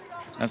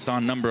 That's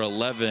on number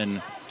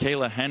 11,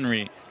 Kayla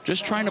Henry.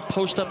 Just trying to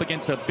post up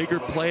against a bigger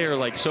player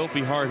like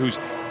Sophie Hart, who's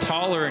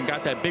taller and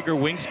got that bigger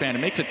wingspan. It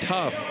makes it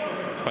tough.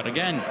 But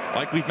again,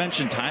 like we've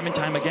mentioned time and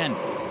time again,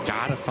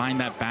 gotta find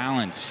that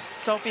balance.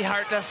 Sophie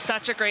Hart does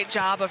such a great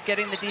job of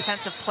getting the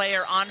defensive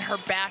player on her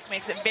back,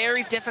 makes it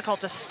very difficult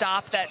to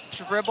stop that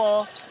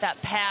dribble,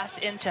 that pass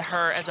into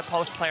her as a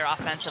post player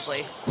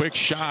offensively. Quick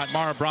shot,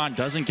 Mara Braun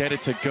doesn't get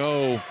it to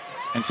go,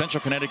 and Central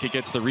Connecticut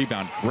gets the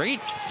rebound.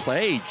 Great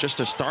play just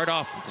to start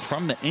off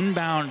from the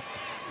inbound,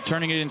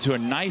 turning it into a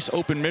nice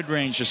open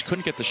mid-range, just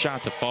couldn't get the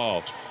shot to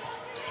fall.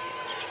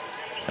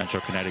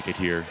 Central Connecticut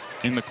here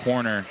in the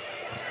corner,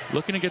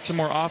 looking to get some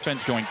more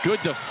offense going.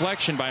 Good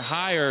deflection by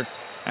Heyer,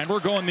 and we're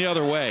going the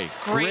other way.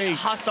 Great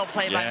hustle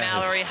play by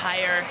Mallory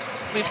Heyer.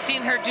 We've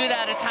seen her do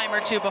that a time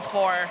or two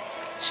before.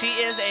 She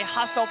is a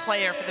hustle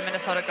player for the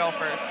Minnesota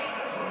Gophers.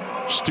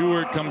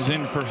 Stewart comes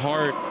in for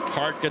Hart.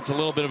 Hart gets a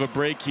little bit of a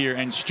break here,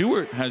 and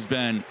Stewart has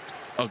been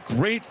a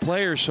great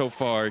player so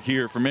far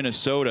here for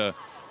Minnesota.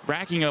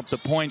 racking up the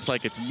points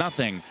like it's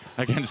nothing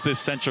against this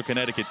Central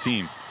Connecticut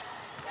team.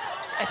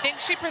 I think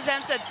she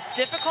presents a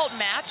difficult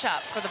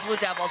matchup for the Blue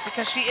Devils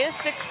because she is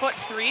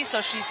 6'3",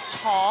 so she's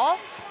tall.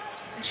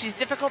 And she's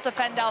difficult to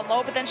defend down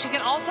low, but then she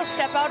can also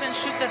step out and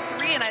shoot the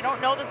three, and I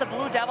don't know that the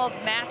Blue Devils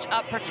match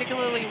up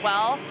particularly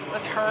well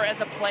with her as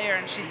a player,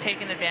 and she's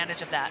taken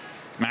advantage of that.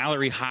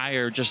 Mallory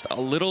Heyer, just a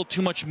little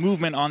too much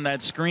movement on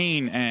that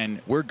screen,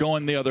 and we're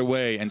going the other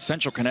way, and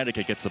Central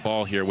Connecticut gets the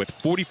ball here with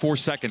 44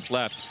 seconds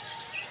left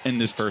in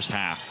this first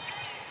half.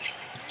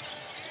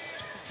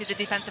 See the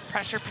defensive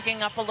pressure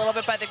picking up a little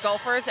bit by the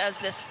Gophers as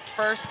this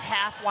first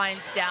half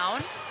winds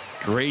down.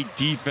 Great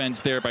defense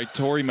there by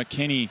Tori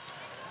McKinney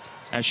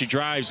as she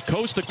drives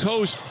coast to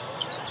coast,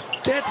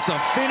 gets the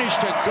finish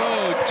to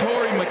go.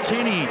 Tori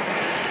McKinney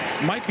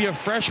might be a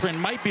freshman,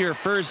 might be her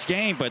first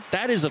game, but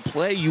that is a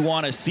play you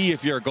want to see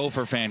if you're a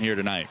Gopher fan here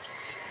tonight.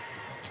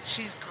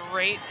 She's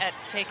great at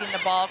taking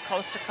the ball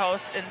coast to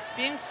coast, and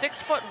being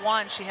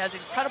 6'1", she has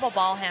incredible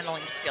ball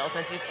handling skills,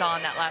 as you saw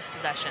in that last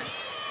possession.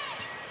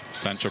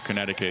 Central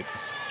Connecticut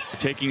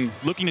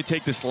looking to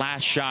take this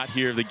last shot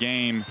here of the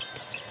game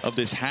of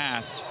this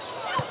half,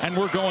 and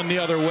we're going the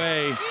other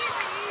way.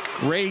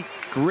 Great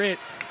grit,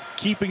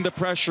 keeping the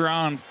pressure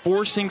on,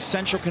 forcing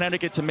Central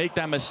Connecticut to make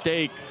that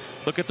mistake.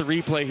 Look at the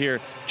replay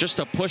here, just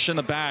a push in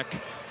the back.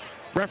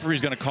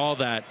 Referee's going to call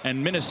that,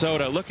 and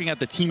Minnesota looking at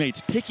the teammates,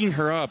 picking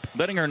her up,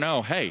 letting her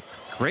know, hey,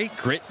 great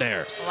grit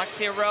there.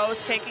 Alexia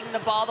Rose taking the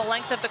ball the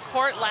length of the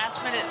court,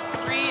 last minute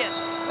three,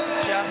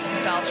 and just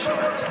fell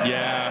short.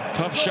 Yeah,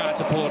 tough shot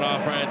to pull it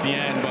off right at the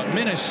end, but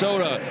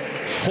Minnesota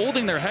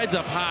holding their heads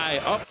up high.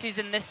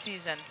 This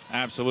season.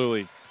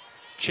 Absolutely.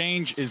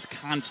 Change is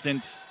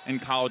constant in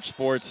college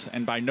sports,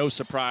 and by no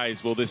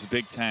surprise will this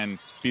Big Ten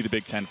be the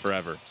Big Ten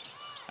forever.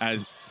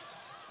 As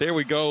there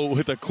we go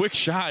with a quick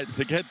shot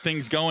to get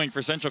things going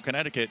for Central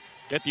Connecticut,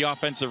 get the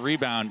offensive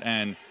rebound,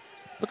 and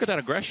look at that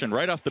aggression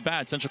right off the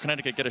bat. Central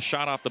Connecticut get a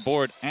shot off the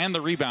board and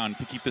the rebound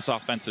to keep this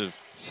offensive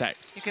set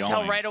You can going.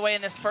 tell right away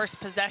in this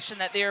first possession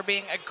that they are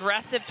being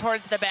aggressive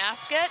towards the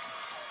basket.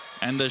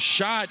 And the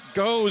shot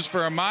goes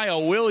for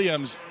Amaya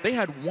Williams. They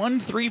had one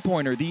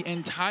three-pointer the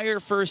entire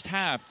first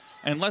half,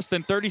 and less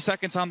than 30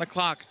 seconds on the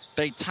clock,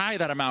 they tie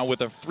that amount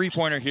with a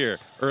three-pointer here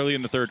early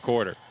in the third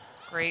quarter.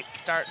 Great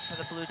start for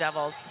the Blue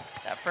Devils.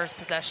 That first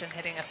possession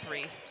hitting a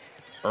three.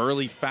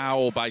 Early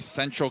foul by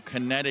Central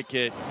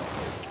Connecticut.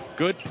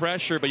 Good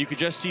pressure, but you could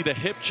just see the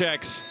hip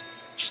checks.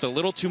 Just a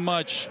little too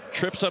much.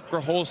 Trips up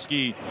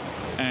Gracholski,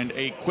 and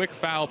a quick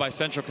foul by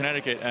Central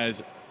Connecticut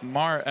as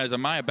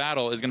Amaya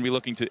Battle is going to be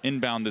looking to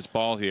inbound this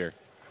ball here.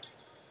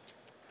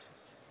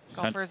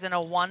 Gophers in a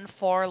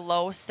 1-4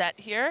 low set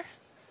here.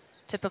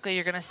 Typically,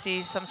 you're going to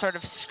see some sort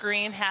of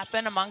screen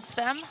happen amongst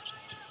them.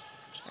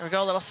 There we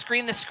go, a little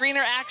screen the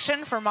screener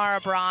action for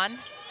Mara Braun.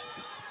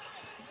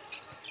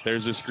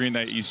 There's a screen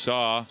that you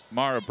saw.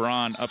 Mara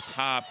Braun up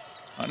top,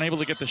 unable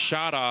to get the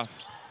shot off.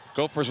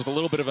 Gophers with a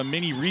little bit of a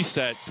mini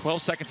reset.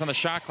 12 seconds on the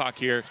shot clock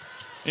here.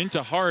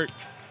 Into Hart.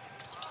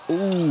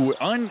 Ooh,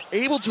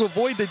 unable to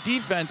avoid the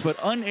defense, but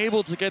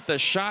unable to get the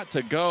shot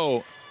to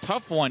go.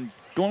 Tough one,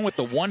 going with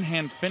the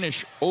one-hand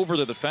finish over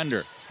the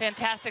defender.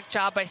 Fantastic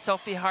job by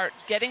Sophie Hart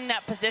getting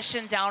that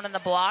position down in the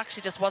block. She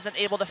just wasn't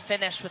able to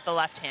finish with the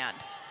left hand.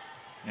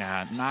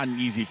 Yeah, not an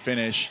easy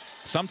finish.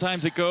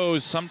 Sometimes it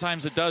goes,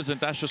 sometimes it doesn't.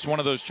 That's just one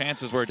of those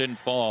chances where it didn't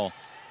fall.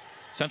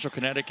 Central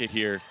Connecticut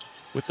here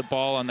with the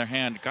ball on their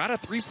hand. Got a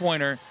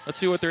three-pointer. Let's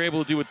see what they're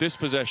able to do with this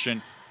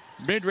possession.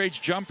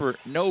 Mid-range jumper,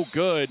 no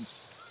good.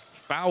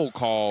 Foul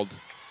called,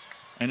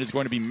 and it's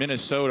going to be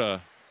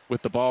Minnesota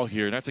with the ball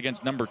here. That's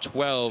against number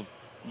 12,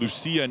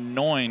 Lucia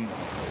Noin.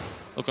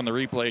 Look on the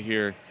replay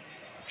here.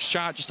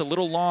 Shot just a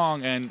little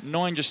long, and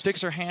Noin just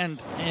sticks her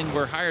hand in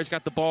where Heyer's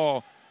got the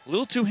ball. A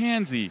little too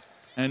handsy,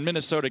 and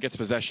Minnesota gets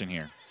possession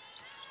here.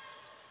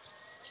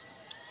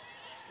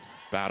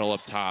 Battle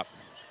up top.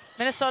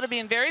 Minnesota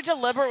being very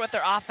deliberate with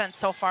their offense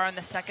so far in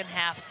the second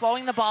half,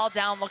 slowing the ball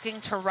down,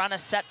 looking to run a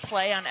set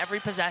play on every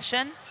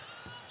possession.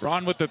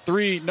 Braun with the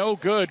three, no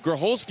good.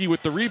 Gracholski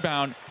with the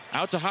rebound,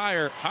 out to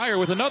Heyer. Heyer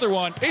with another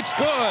one, it's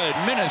good.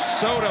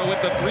 Minnesota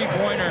with the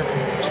three-pointer,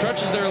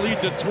 stretches their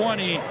lead to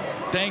 20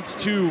 thanks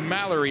to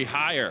Mallory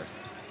Heyer.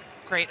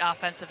 Great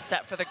offensive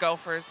set for the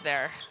Gophers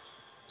there.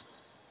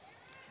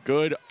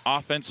 Good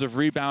offensive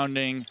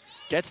rebounding,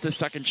 gets the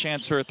second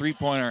chance for a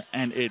three-pointer,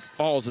 and it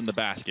falls in the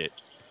basket.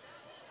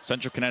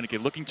 Central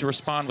Connecticut looking to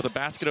respond with a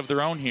basket of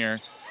their own here.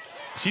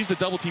 Sees the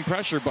double team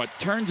pressure, but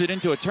turns it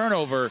into a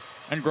turnover,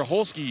 and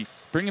Gracholski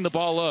bringing the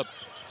ball up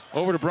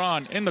over to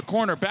Braun in the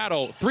corner.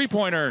 Battle,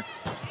 three-pointer,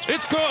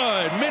 it's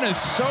good.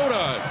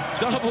 Minnesota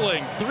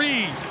doubling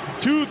threes,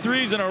 2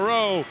 threes in a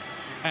row,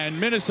 and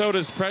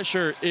Minnesota's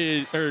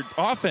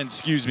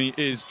offense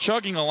is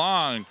chugging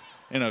along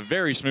in a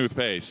very smooth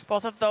pace.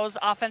 Both of those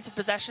offensive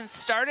possessions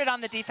started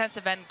on the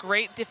defensive end.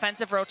 Great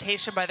defensive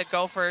rotation by the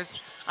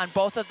Gophers on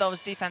both of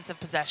those defensive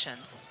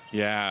possessions.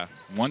 Yeah,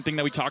 one thing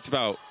that we talked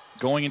about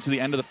going into the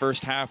end of the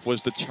first half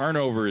was the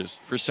turnovers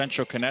for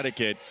Central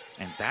Connecticut,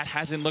 and that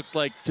hasn't looked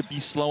like to be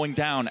slowing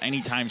down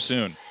anytime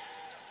soon.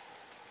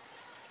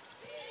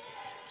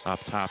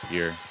 Up top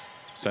here,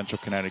 Central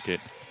Connecticut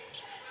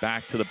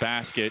back to the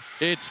basket.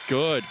 It's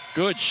good.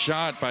 Good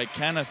shot by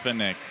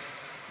Kennefinik.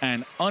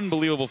 An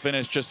unbelievable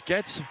finish. Just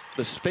gets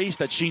the space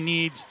that she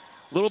needs.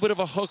 A little bit of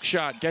a hook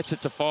shot, gets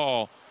it to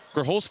fall.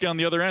 Grholski on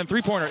the other end,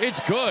 three-pointer. It's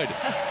good.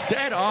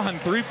 Dead on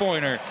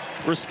three-pointer.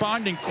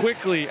 Responding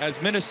quickly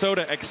as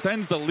Minnesota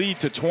extends the lead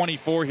to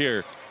 24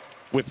 here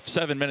with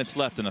 7 minutes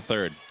left in the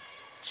third.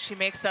 She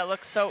makes that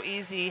look so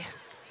easy.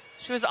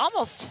 She was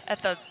almost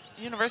at the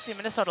University of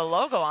Minnesota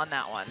logo on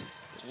that one.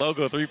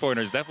 Logo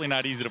three-pointer is definitely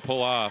not easy to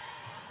pull off.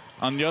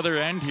 On the other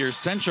end here,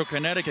 Central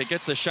Connecticut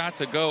gets a shot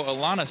to go.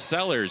 Alana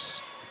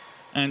Sellers.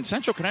 And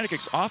Central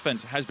Connecticut's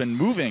offense has been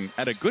moving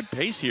at a good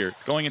pace here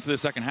going into the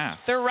second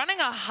half. They're running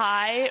a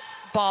high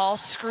ball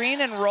screen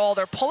and roll.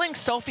 They're pulling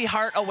Sophie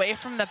Hart away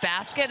from the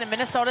basket, and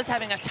Minnesota's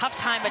having a tough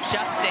time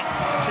adjusting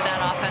to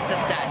that offensive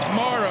set.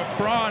 Mara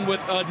Braun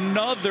with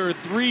another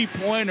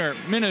three-pointer.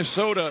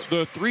 Minnesota,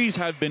 the threes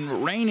have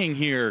been raining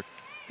here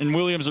in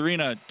Williams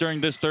Arena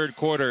during this third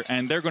quarter,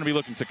 and they're going to be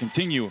looking to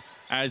continue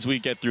as we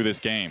get through this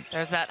game.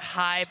 There's that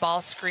high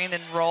ball screen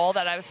and roll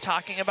that I was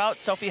talking about.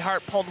 Sophie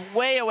Hart pulled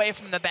way away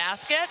from the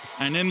basket.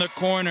 And in the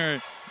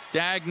corner,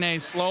 Dagne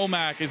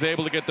Slomak is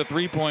able to get the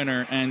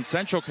three-pointer, and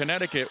Central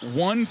Connecticut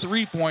one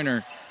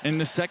three-pointer in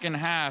the second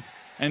half,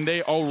 and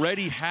they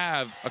already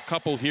have a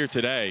couple here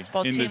today.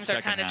 Both in teams the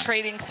are kind of half.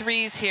 trading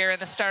threes here in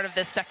the start of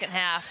this second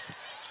half.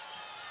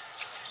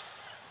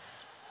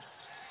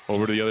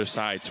 Over to the other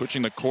side,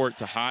 switching the court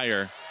to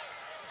Higher.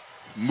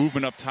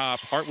 Movement up top,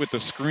 Hart with the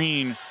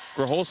screen.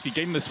 Grholski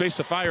gave him the space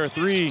to fire a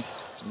three.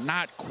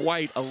 Not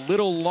quite, a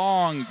little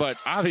long, but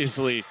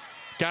obviously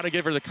got to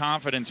give her the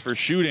confidence for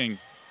shooting.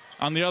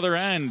 On the other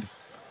end,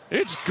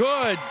 it's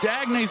good.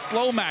 Dagne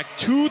Slomak,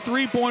 2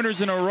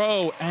 3-pointers in a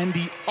row, and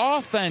the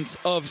offense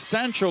of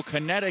Central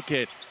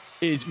Connecticut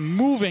is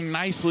moving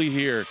nicely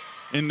here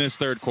in this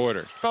third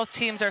quarter. Both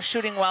teams are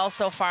shooting well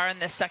so far in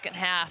this second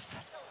half.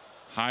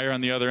 Higher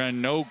on the other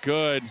end, no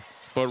good,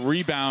 but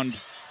rebound.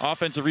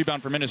 Offensive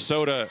rebound for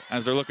Minnesota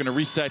as they're looking to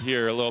reset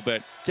here a little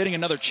bit. Getting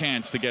another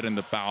chance to get in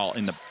the ball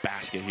in the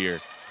basket here.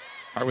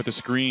 Hart with the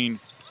screen.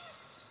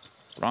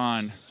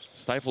 Braun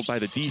stifled by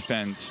the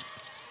defense.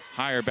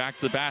 Higher back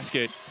to the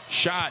basket.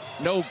 Shot,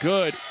 no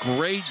good.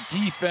 Great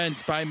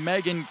defense by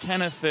Megan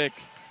Kennefick.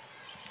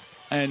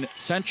 And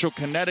Central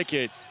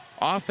Connecticut,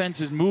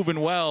 offense is moving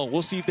well.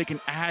 We'll see if they can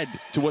add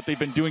to what they've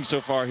been doing so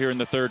far here in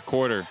the third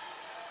quarter.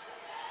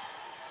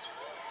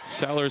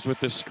 Sellers with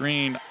the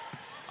screen.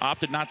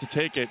 Opted not to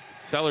take it.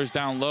 Sellers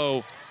down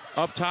low.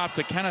 Up top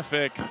to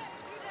Kennefick.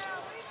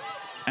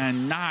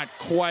 And not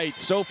quite.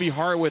 Sophie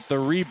Hart with the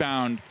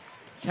rebound.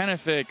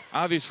 Kennefick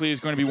obviously is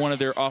going to be one of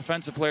their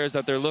offensive players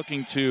that they're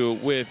looking to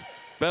with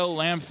Belle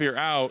Lamphere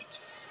out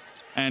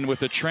and with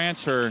the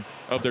transfer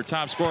of their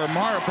top scorer.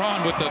 Mara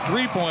Braun with the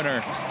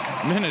three-pointer.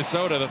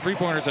 Minnesota, the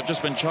three-pointers have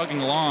just been chugging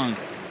along.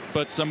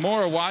 But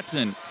Samora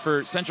Watson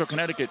for Central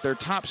Connecticut, their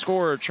top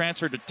scorer,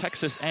 transferred to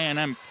Texas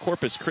A&M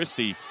Corpus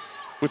Christi.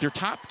 With your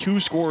top 2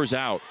 scorers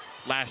out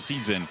last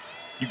season,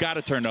 you got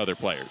to turn to other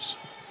players.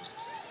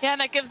 Yeah, and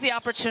that gives the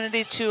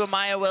opportunity to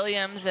Amaya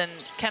Williams and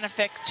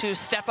Kennefick to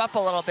step up a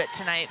little bit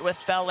tonight with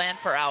Belle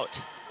Lamphere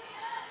out.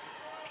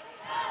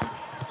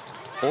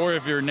 Or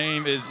if your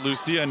name is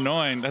Lucia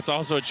Noin, that's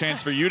also a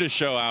chance for you to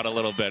show out a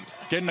little bit.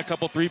 Getting a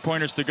couple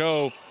three-pointers to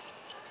go.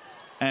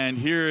 And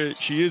here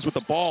she is with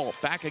the ball.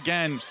 Back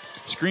again,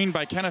 screened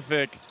by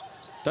Kennefick.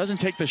 Doesn't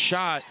take the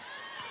shot.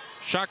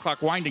 Shot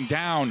clock winding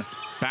down.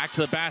 Back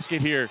to the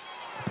basket here.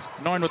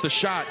 Noin with the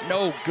shot,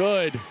 no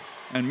good.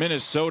 And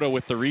Minnesota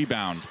with the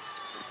rebound.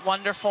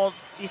 Wonderful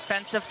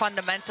defensive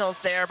fundamentals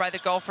there by the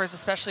Gophers,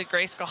 especially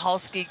Grace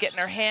Grholski, getting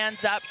her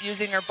hands up,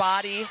 using her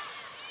body.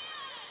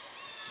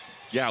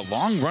 Yeah,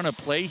 long run of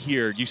play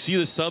here. You see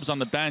the subs on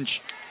the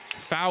bench.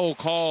 Foul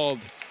called,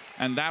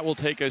 and that will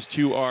take us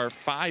to our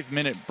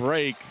 5-minute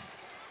break.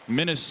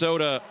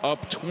 Minnesota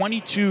up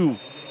 22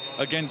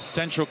 against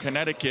Central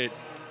Connecticut.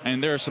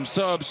 And there are some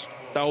subs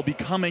that will be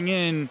coming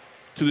in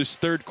to this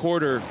third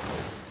quarter.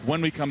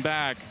 When we come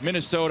back,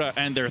 Minnesota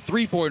and their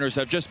three-pointers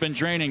have just been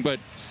draining, but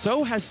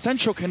so has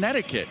Central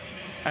Connecticut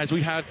as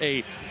we have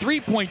a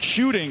three-point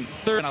shooting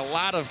third and a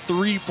lot of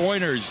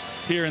three-pointers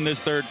here in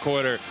this third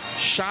quarter.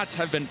 Shots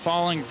have been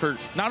falling for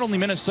not only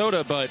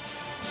Minnesota, but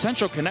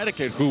Central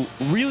Connecticut, who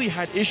really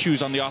had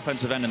issues on the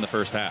offensive end in the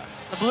first half.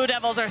 The Blue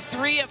Devils are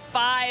 3 of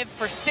 5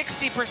 for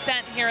 60%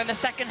 here in the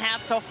second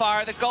half so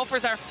far. The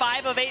Gophers are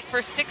 5 of 8 for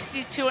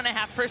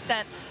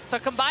 62.5%. So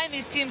combined,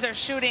 these teams are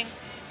shooting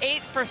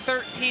 8 for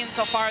 13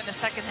 so far in the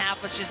second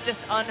half, which is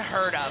just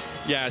unheard of.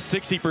 Yeah,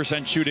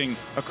 60% shooting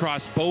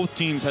across both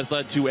teams has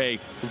led to a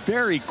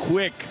very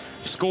quick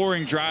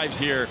scoring drives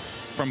here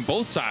from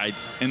both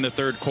sides in the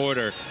third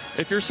quarter.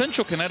 If you're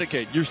Central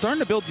Connecticut, you're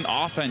starting to build an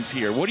offense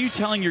here. What are you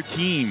telling your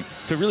team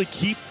to really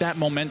keep that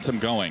momentum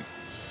going?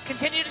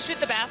 Continue to shoot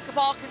the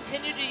basketball,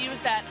 continue to use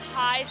that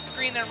high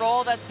screen and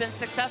roll that's been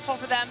successful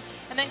for them,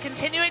 and then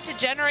continuing to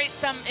generate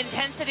some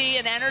intensity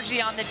and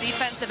energy on the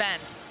defensive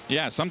end.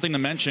 Yeah, something to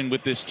mention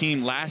with this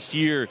team. Last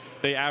year,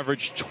 they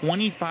averaged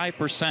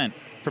 25%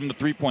 from the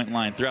three-point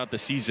line throughout the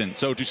season.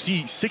 So to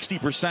see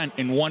 60%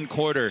 in one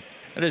quarter,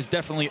 that is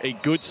definitely a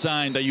good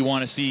sign that you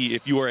want to see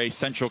if you are a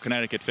Central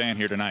Connecticut fan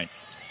here tonight.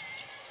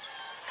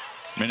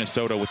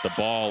 Minnesota with the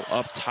ball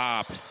up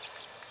top,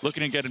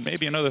 looking to get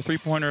maybe another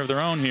three-pointer of their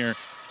own here.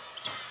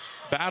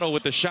 Battle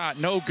with the shot,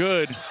 no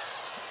good.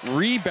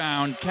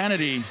 Rebound,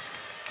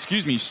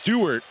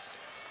 Stewart,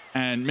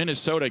 and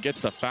Minnesota gets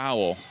the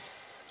foul.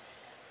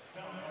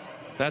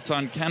 That's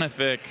on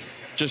Kennefic.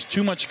 Just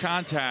too much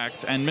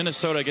contact, and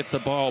Minnesota gets the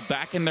ball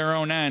back in their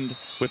own end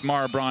with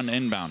Mara Braun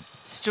inbound.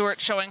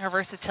 Stewart showing her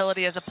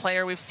versatility as a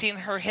player. We've seen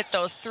her hit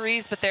those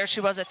threes, but there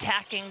she was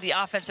attacking the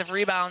offensive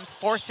rebounds,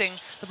 forcing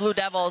the Blue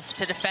Devils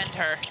to defend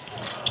her.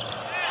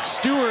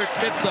 Stewart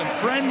gets the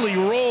friendly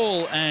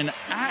roll and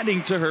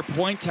adding to her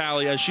point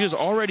tally as she has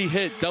already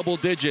hit double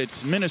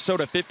digits.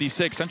 Minnesota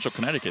 56, Central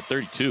Connecticut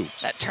 32.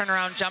 That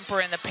turnaround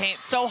jumper in the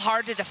paint, so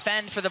hard to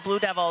defend for the Blue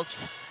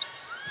Devils,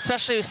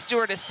 especially with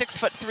Stewart is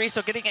 6'3",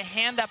 so getting a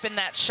hand up in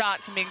that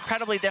shot can be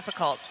incredibly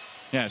difficult.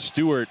 Yeah,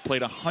 Stewart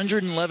played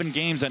 111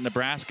 games at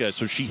Nebraska,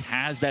 so she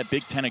has that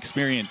Big Ten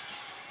experience.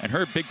 And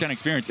her Big Ten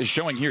experience is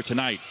showing here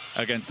tonight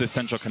against this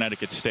Central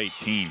Connecticut State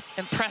team.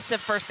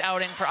 Impressive first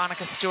outing for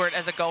Annika Stewart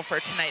as a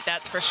Gopher tonight,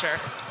 that's for sure.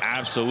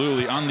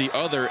 Absolutely. On the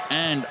other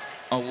end,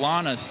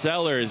 Alana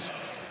Sellers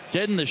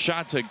getting the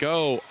shot to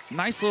go.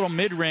 Nice little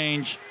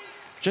mid-range,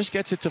 just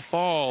gets it to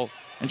fall.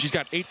 And she's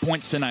got 8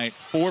 points tonight,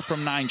 4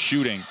 from 9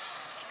 shooting.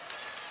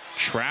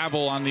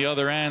 Travel on the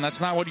other end.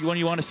 That's not what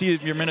you want to see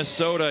if you're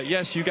Minnesota.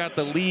 Yes, you got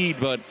the lead,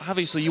 but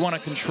obviously you want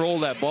to control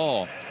that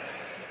ball.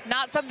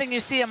 Not something you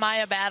see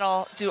Amaya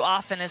Battle do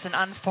often is an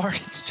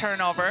unforced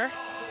turnover.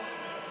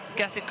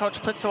 Guessing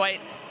Coach Plitzweit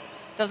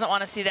doesn't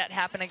want to see that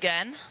happen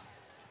again.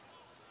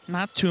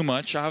 Not too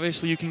much.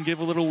 Obviously, you can give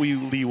a little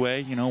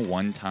leeway. You know,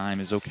 one time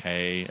is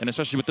okay. And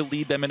especially with the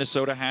lead that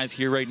Minnesota has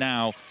here right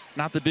now,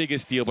 not the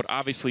biggest deal, but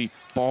obviously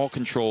ball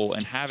control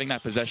and having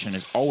that possession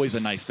is always a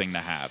nice thing to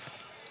have.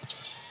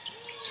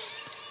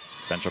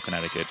 Central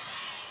Connecticut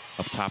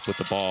up top with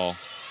the ball.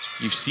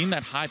 You've seen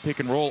that high pick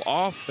and roll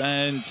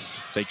offense.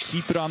 They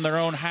keep it on their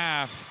own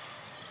half.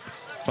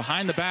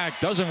 Behind the back,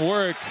 doesn't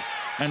work.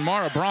 And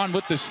Mara Braun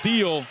with the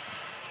steal.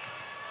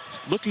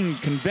 Looking,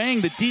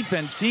 conveying the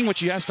defense, seeing what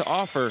she has to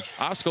offer.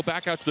 Obstacle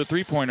back out to the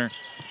three-pointer.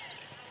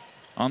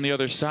 On the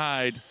other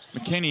side,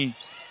 McKinney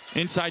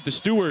inside to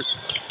Stewart.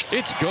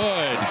 It's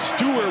good.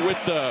 Stewart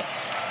with the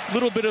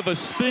little bit of a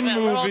spin move.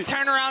 A little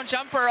turnaround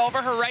jumper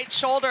over her right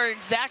shoulder,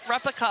 exact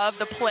replica of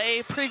the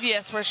play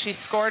previous where she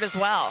scored as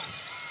well.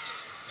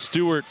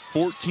 Stewart,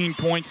 14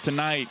 points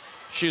tonight.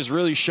 She has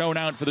really shown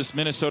out for this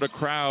Minnesota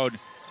crowd.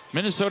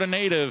 Minnesota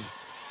native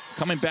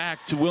coming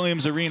back to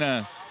Williams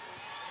Arena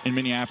in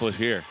Minneapolis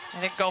here.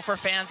 I think Gopher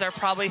fans are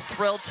probably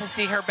thrilled to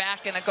see her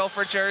back in a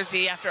Gopher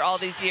jersey after all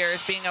these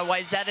years, being a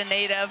Wayzata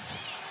native.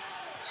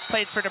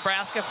 Played for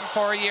Nebraska for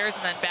 4 years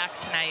and then back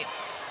tonight.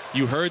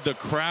 You heard the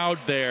crowd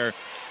there.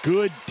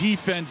 Good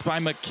defense by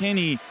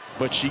McKinney,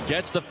 but she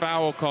gets the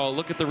foul call.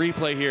 Look at the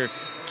replay here.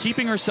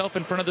 Keeping herself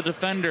in front of the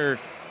defender.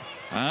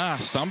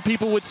 Some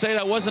people would say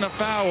that wasn't a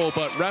foul,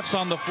 but refs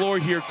on the floor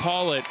here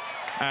call it,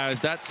 as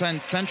that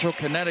sends Central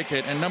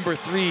Connecticut and number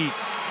 3,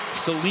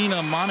 Selena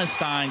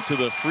Monestein, to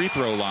the free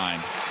throw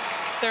line.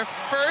 Their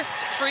first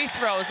free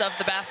throws of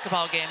the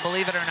basketball game,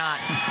 believe it or not.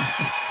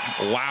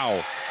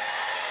 Wow.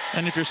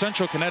 And if you're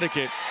Central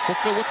Connecticut,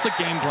 what's the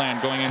game plan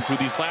going into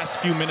these last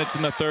few minutes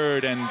in the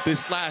third and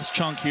this last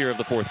chunk here of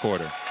the fourth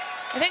quarter?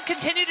 I think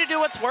continue to do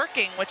what's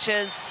working, which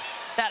is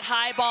that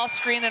high ball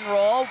screen and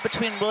roll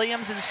between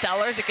Williams and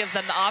Sellers. It gives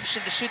them the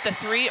option to shoot the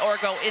three or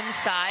go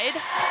inside.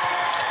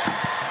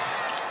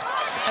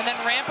 And then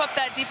ramp up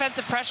that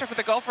defensive pressure for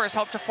the Gophers,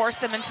 hope to force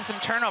them into some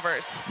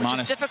turnovers, which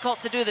is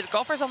difficult to do. The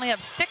Gophers only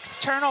have 6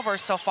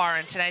 turnovers so far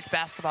in tonight's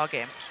basketball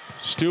game.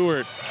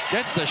 Stewart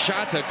gets the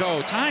shot to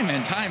go time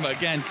and time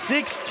again.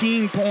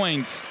 16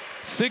 points,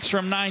 6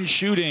 from 9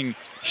 shooting.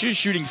 She's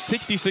shooting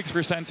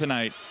 66%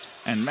 tonight.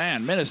 And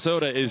man,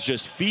 Minnesota is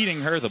just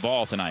feeding her the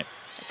ball tonight.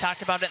 I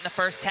talked about it in the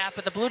first half,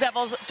 but the Blue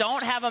Devils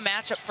don't have a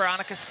matchup for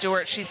Annika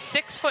Stewart. She's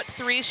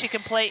 6'3". She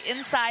can play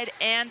inside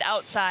and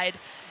outside,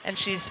 and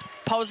she's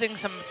posing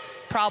some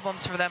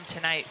problems for them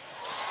tonight.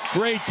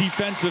 Great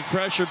defensive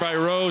pressure by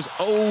Rose.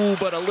 Oh,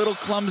 but a little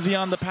clumsy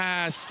on the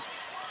pass.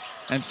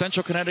 And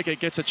Central Connecticut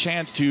gets a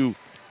chance to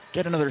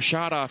get another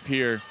shot off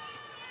here.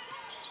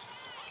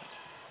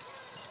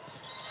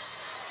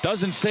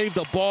 Doesn't save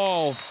the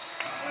ball.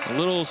 A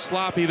little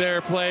sloppy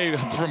there play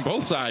from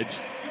both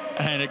sides.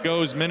 And it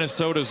goes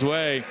Minnesota's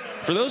way.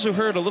 For those who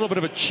heard a little bit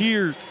of a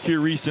cheer here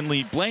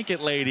recently,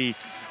 Blanket Lady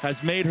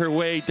has made her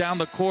way down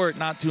the court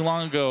not too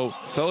long ago,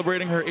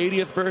 celebrating her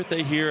 80th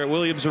birthday here at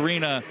Williams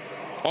Arena.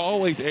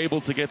 Always able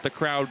to get the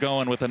crowd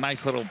going with a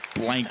nice little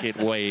blanket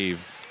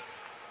wave.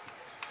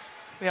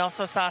 We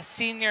also saw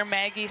senior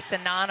Maggie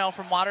Sinano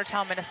from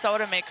Watertown,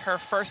 Minnesota make her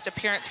first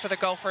appearance for the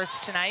Gophers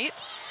tonight.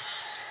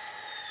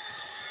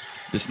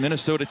 This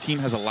Minnesota team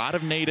has a lot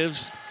of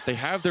natives. They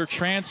have their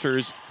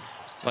transfers,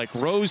 like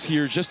Rose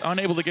here, just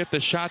unable to get the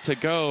shot to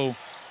go.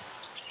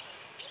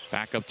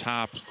 Back up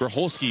top,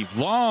 Gracholski,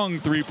 long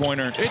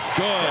three-pointer. It's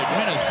good.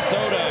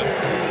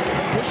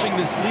 Minnesota pushing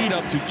this lead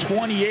up to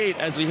 28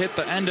 as we hit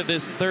the end of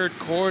this third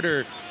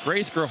quarter.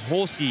 Grace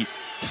Gracholski,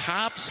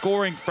 top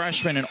scoring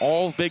freshman in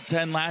all of Big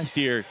Ten last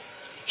year.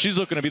 She's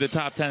looking to be the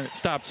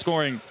top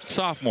scoring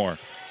sophomore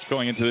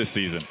going into this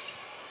season.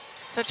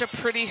 Such a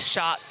pretty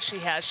shot she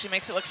has. She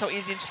makes it look so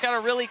easy. And she's got a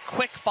really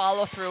quick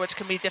follow through, which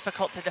can be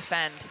difficult to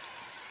defend.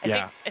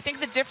 I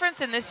think the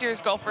difference in this year's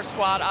Gopher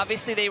squad,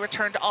 obviously they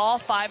returned all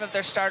 5 of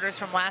their starters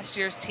from last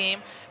year's team,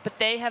 but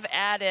they have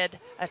added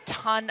a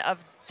ton of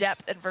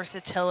depth and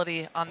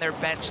versatility on their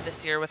bench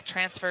this year with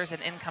transfers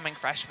and incoming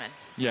freshmen.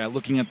 Yeah,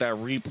 looking at that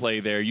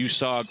replay there, you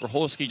saw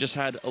Gracholski just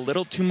had a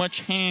little too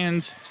much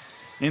hands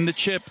in the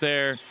chip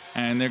there,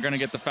 and they're going to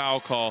get the foul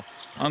call.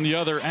 On the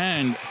other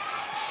end,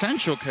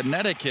 Central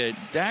Connecticut,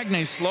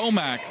 Dagne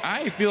Slomak.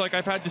 I feel like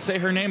I've had to say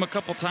her name a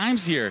couple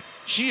times here.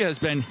 She has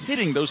been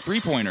hitting those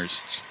three-pointers.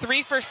 She's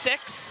 3 for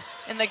 6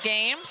 in the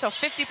game, so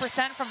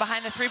 50% from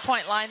behind the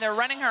three-point line. They're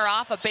running her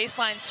off a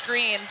baseline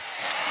screen.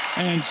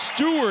 And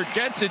Stewart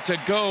gets it to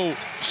go.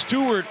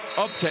 Stewart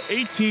up to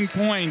 18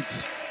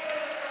 points.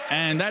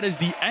 And that is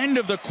the end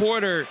of the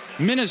quarter,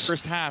 Minnesota's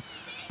first half.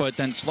 But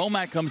then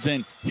Slomak comes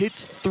in,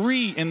 hits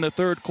 3 in the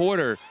third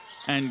quarter,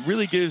 and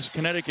really gives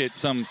Connecticut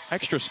some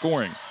extra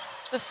scoring.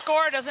 The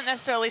score doesn't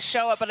necessarily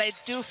show it, but I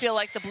do feel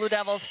like the Blue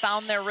Devils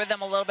found their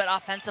rhythm a little bit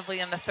offensively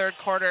in the third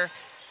quarter,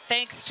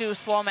 thanks to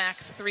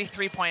Slomak's 3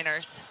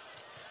 three-pointers.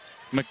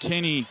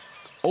 McKinney,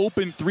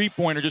 open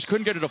three-pointer, just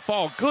couldn't get it to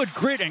fall. Good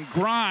grit and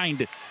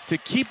grind to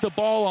keep the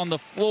ball on the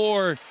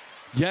floor.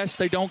 Yes,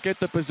 they don't get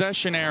the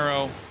possession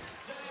arrow.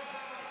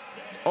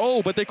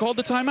 Oh, but they called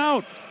the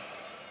timeout.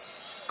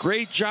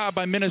 Great job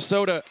by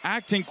Minnesota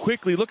acting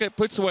quickly. Look at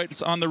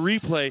Plitzowitz on the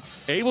replay,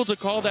 able to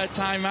call that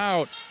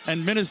timeout,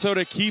 and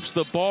Minnesota keeps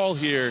the ball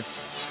here.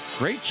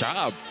 Great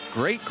job,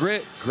 great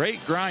grit,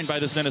 great grind by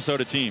this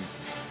Minnesota team.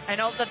 I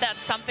know that that's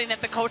something that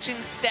the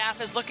coaching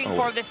staff is looking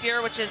for this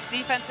year, which is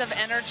defensive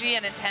energy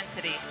and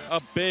intensity.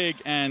 A big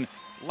and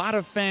a lot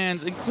of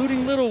fans,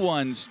 including little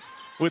ones,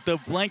 with the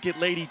Blanket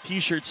Lady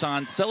t-shirts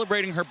on,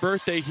 celebrating her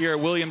birthday here at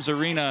Williams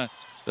Arena.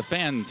 The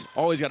fans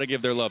always got to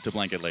give their love to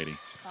Blanket Lady.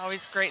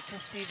 Always great to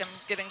see them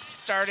getting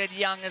started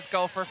young as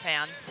Gopher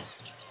fans.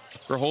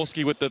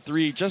 Gracholski with the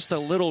 3, just a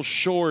little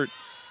short,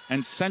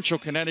 and Central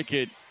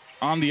Connecticut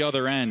on the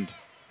other end.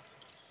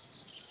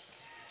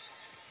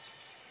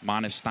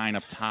 Monestein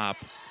up top,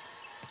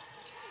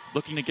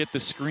 looking to get the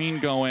screen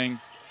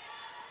going.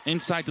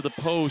 Inside to the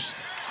post.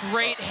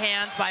 Great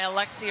hands by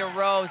Alexia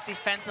Rose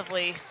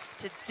defensively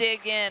to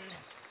dig in,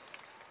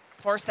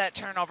 force that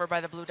turnover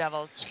by the Blue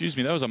Devils. Excuse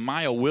me, that was a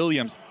Maya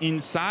Williams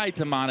inside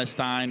to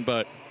Monestein,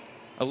 but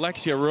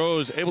Alexia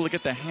Rose able to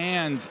get the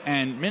hands,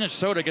 and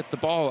Minnesota gets the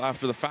ball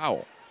after the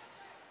foul.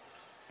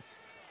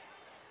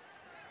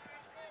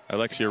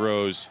 Alexia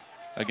Rose,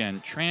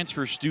 again,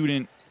 transfer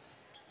student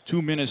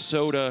to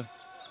Minnesota,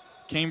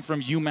 came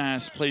from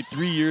UMass, played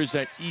 3 years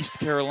at East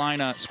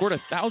Carolina, scored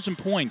 1,000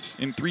 points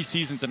in 3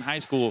 seasons in high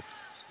school.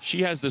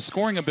 She has the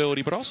scoring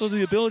ability, but also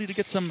the ability to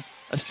get some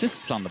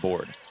assists on the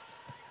board.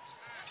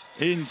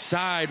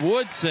 Inside,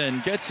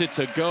 Woodson gets it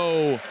to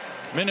go.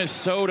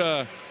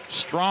 Minnesota,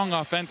 strong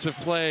offensive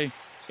play,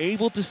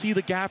 able to see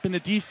the gap in the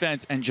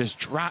defense and just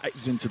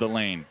drives into the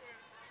lane.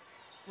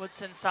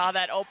 Woodson saw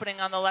that opening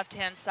on the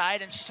left-hand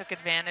side, and she took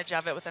advantage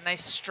of it with a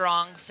nice,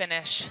 strong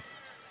finish.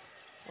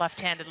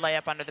 Left-handed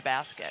layup under the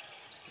basket.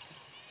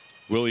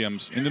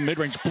 Williams in the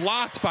mid-range,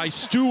 blocked by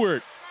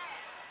Stewart.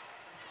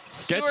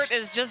 Stewart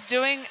is just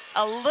doing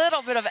a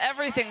little bit of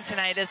everything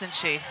tonight, isn't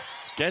she?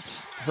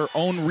 Gets her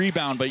own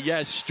rebound, but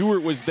yes,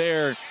 Stewart was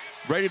there,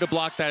 ready to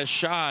block that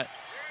shot.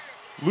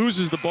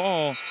 Loses the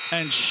ball,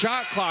 and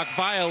shot clock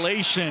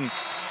violation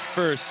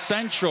for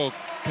Central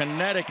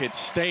Connecticut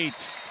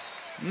State.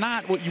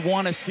 Not what you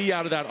want to see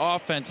out of that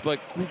offense, but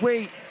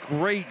great,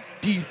 great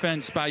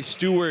defense by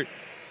Stewart.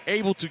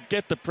 Able to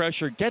get the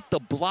pressure, get the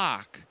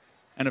block,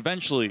 and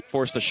eventually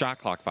force the shot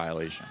clock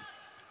violation.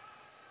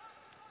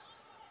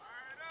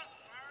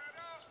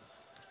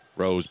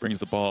 Rose brings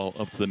the ball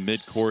up to the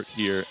midcourt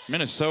here.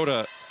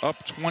 Minnesota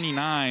up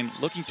 29,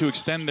 looking to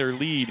extend their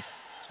lead.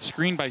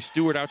 Screen by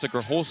Stewart out to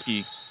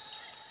Gracholski.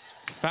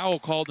 Foul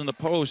called in the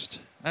post.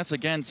 That's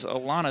against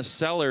Alana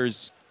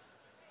Sellers.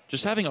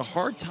 Just having a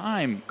hard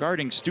time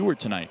guarding Stewart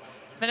tonight.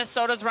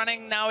 Minnesota's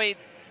running now a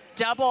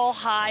double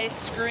high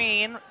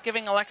screen,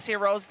 giving Alexia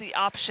Rose the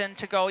option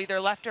to go either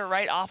left or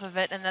right off of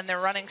it, and then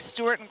they're running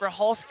Stewart and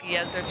Gracholski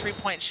as their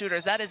three-point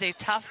shooters. That is a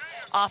tough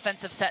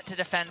offensive set to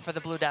defend for the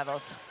Blue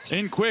Devils.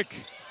 In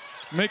quick,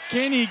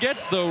 McKinney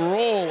gets the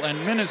roll,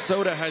 and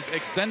Minnesota has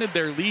extended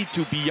their lead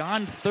to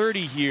beyond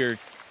 30 here,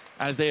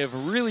 as they have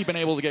really been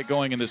able to get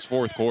going in this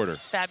fourth quarter.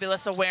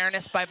 Fabulous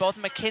awareness by both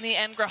McKinney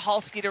and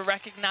Gracholski to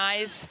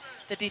recognize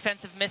the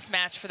defensive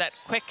mismatch for that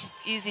quick,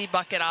 easy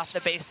bucket off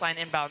the baseline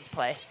inbounds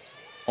play.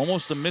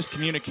 Almost a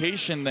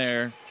miscommunication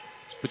there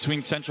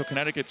between Central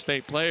Connecticut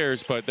State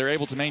players, but they're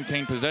able to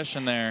maintain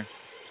possession there.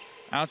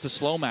 Out to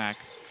Slomak.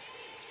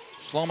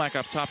 Slomak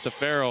up top to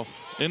Farrell.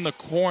 In the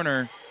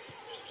corner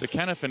to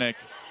Kennefinik.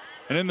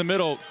 And in the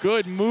middle,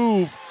 good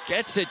move,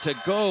 gets it to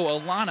go.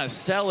 Alana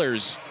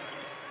Sellers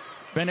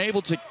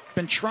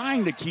been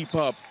trying to keep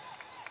up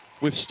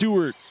with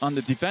Stewart on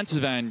the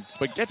defensive end,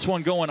 but gets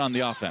one going on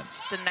the offense.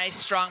 Just a nice,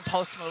 strong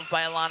post move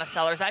by Alana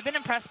Sellers. I've been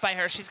impressed by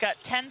her. She's got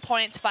 10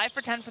 points, 5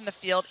 for 10 from the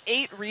field,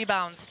 8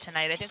 rebounds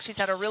tonight. I think she's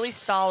had a really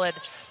solid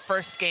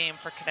first game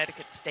for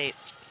Connecticut State.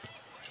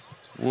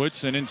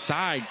 Woodson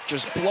inside,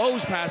 just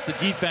blows past the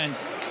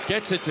defense,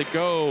 gets it to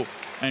go.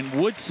 And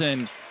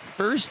Woodson,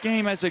 first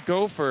game as a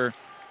Gopher,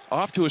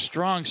 off to a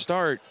strong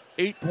start.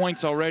 8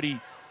 points already,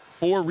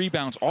 4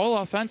 rebounds, all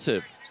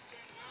offensive.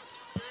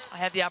 I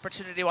had the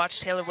opportunity to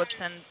watch Taylor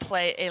Woodson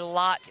play a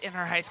lot in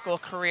her high school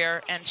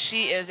career, and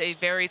she is a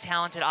very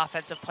talented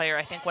offensive player.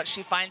 I think once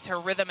she finds her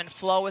rhythm and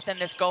flow within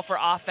this Gopher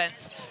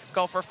offense,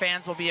 Gopher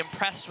fans will be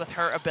impressed with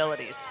her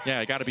abilities. Yeah,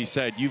 it got to be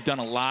said, you've done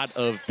a lot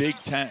of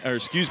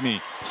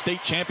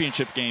state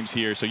championship games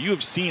here, so you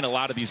have seen a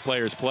lot of these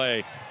players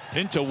play.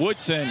 Into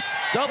Woodson,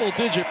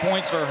 double-digit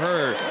points for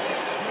her.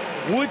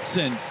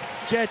 Woodson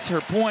gets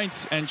her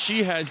points, and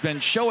she has been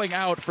showing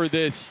out for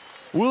this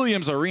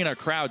Williams Arena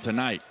crowd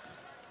tonight.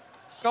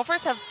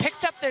 Gophers have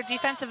picked up their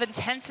defensive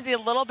intensity a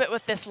little bit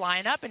with this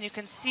lineup, and you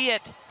can see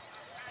it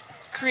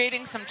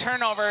creating some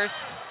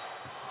turnovers.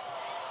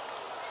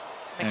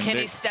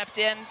 McKinney stepped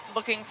in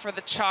looking for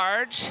the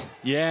charge.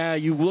 Yeah,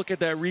 you look at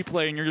that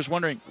replay and you're just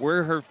wondering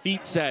where her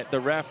feet set. The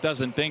ref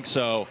doesn't think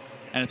so,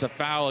 and it's a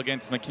foul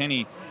against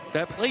McKinney.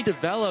 That play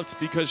developed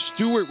because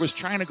Stewart was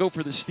trying to go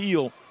for the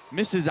steal,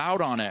 misses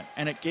out on it,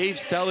 and it gave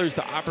Sellers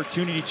the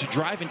opportunity to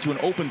drive into an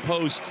open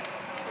post.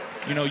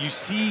 You know, you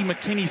see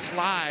McKinney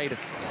slide,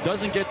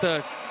 doesn't get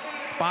the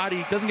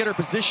body, doesn't get her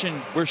position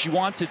where she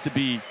wants it to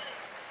be,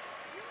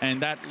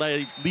 and that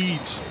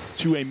leads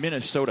to a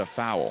Minnesota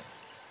foul.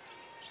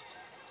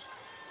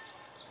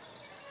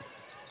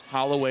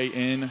 Holloway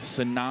in,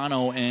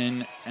 Sonano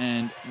in,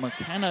 and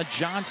McKenna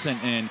Johnson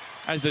in,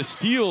 as a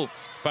steal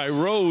by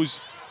Rose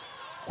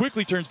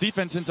quickly turns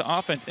defense into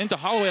offense, into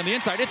Holloway on the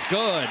inside. It's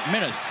good,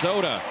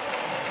 Minnesota.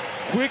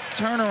 Quick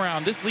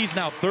turnaround. This leads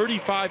now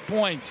 35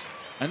 points.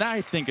 And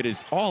I think it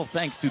is all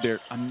thanks to their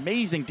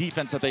amazing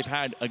defense that they've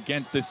had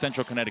against this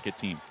Central Connecticut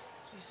team.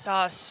 You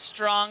saw a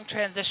strong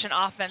transition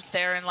offense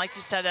there, and like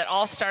you said, that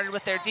all started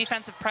with their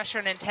defensive pressure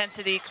and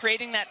intensity,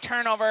 creating that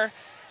turnover,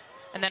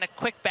 and then a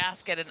quick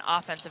basket and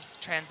offensive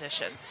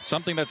transition.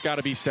 Something that's got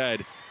to be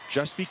said,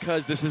 just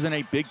because this isn't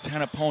a Big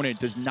Ten opponent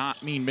does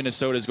not mean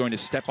Minnesota is going to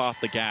step off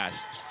the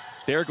gas.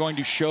 They're going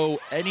to show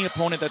any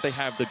opponent that they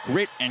have the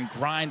grit and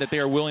grind that they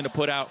are willing to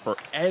put out for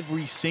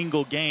every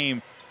single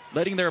game,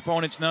 letting their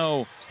opponents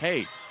know,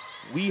 hey,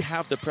 we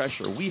have the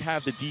pressure, we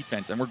have the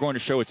defense, and we're going to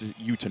show it to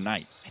you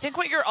tonight. I think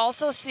what you're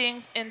also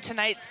seeing in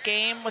tonight's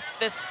game with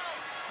this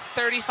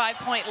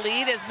 35-point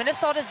lead is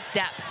Minnesota's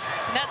depth.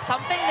 And that's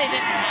something they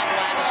didn't have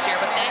last year,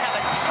 but they have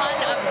a ton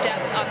of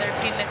depth on their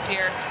team this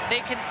year. They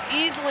can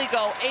easily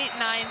go 8,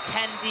 9,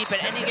 10 deep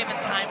at any given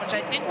time, which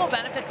I think will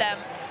benefit them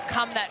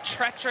come that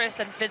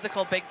treacherous and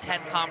physical Big Ten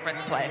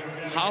conference play.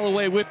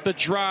 Holloway with the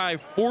drive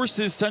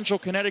forces Central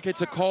Connecticut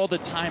to call the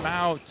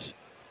timeout.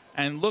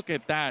 And look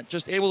at that,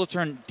 just able to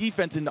turn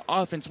defense into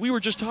offense. We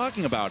were just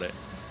talking about it.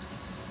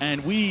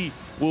 And we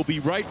will be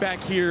right back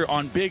here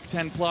on Big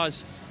Ten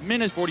Plus,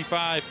 minute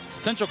 45.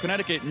 Central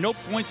Connecticut, no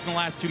points in the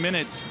last 2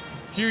 minutes.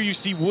 Here you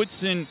see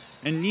Woodson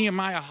and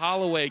Nehemiah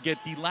Holloway get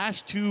the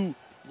last 2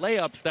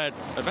 layups that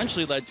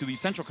eventually led to the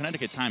Central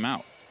Connecticut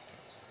timeout.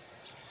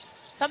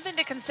 Something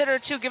to consider,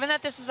 too, given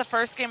that this is the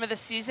first game of the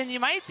season, you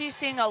might be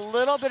seeing a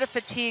little bit of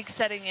fatigue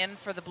setting in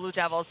for the Blue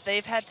Devils.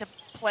 They've had to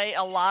play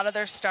a lot of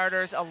their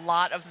starters a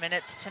lot of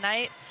minutes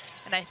tonight,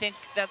 and I think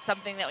that's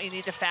something that we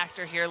need to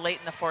factor here late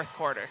in the fourth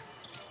quarter.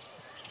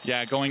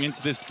 Yeah, going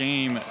into this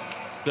game,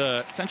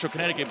 the Central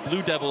Connecticut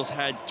Blue Devils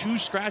had 2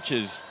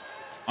 scratches,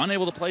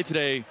 unable to play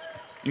today,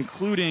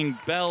 including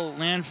Belle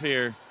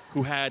Lanfear,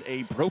 who had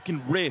a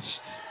broken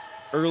wrist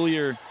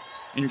earlier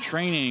in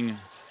training.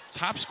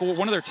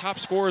 One of their top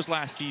scorers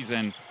last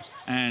season,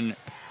 and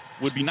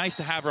would be nice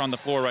to have her on the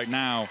floor right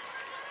now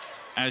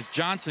as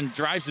Johnson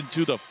drives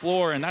into the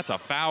floor, and that's a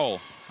foul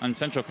on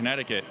Central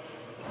Connecticut.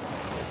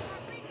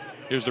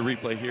 Here's the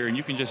replay here, and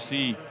you can just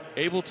see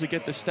able to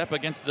get the step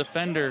against the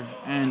defender,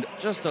 and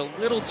just a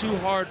little too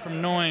hard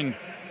from Nguyen,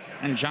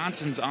 and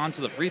Johnson's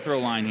onto the free throw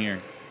line here.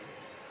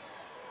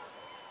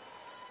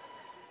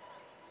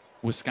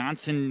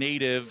 Wisconsin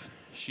native,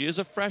 she is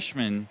a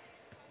freshman,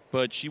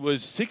 but she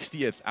was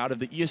 60th out of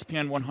the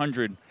ESPN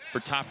 100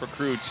 for top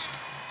recruits.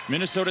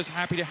 Minnesota's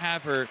happy to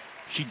have her.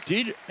 She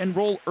did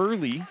enroll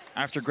early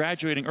after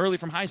graduating early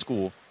from high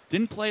school.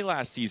 Didn't play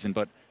last season,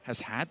 but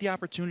has had the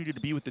opportunity to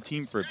be with the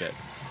team for a bit.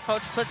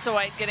 Coach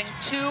Plitzowite getting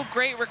 2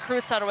 great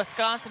recruits out of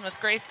Wisconsin with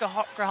Grace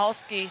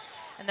Grahalski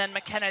and then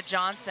McKenna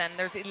Johnson.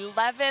 There's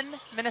 11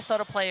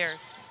 Minnesota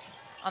players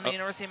on the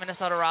University of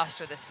Minnesota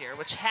roster this year,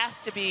 which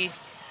has to be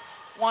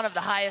one of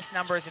the highest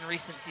numbers in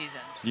recent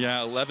seasons.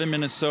 Yeah, 11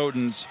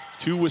 Minnesotans,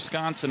 2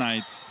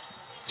 Wisconsinites,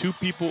 2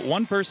 people,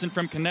 1 person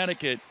from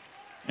Connecticut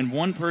and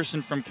 1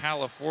 person from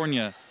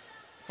California.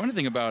 Funny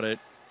thing about it,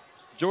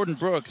 Jordan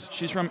Brooks,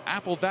 she's from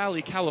Apple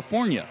Valley,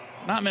 California.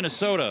 not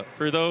Minnesota,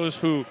 for those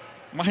who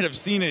might have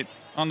seen it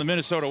on the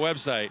Minnesota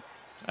website.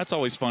 That's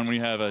always fun when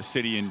you have a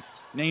city and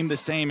name the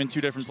same in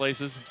 2 different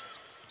places.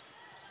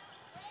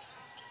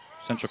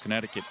 Central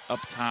Connecticut up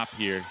top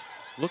here,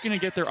 looking to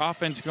get their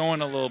offense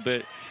going a little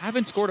bit.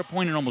 Haven't scored a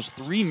point in almost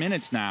 3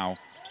 minutes now.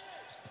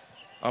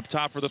 Up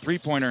top for the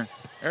three-pointer,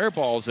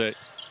 airballs it,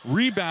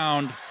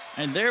 rebound,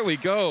 and there we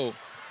go.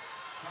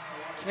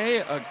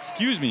 Kaya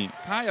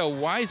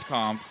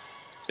Weiskampf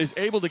is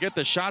able to get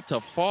the shot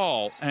to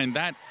fall, and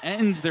that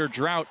ends their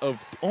drought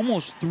of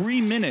almost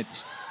 3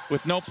 minutes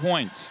with no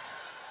points.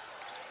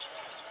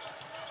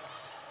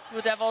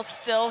 Blue Devils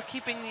still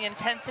keeping the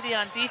intensity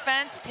on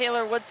defense.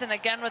 Taylor Woodson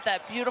again with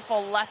that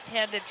beautiful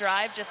left-handed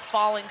drive, just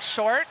falling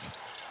short.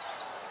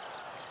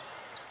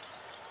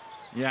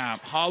 Yeah,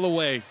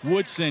 Holloway,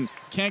 Woodson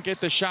can't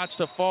get the shots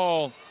to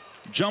fall.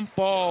 Jump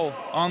ball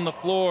on the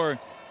floor,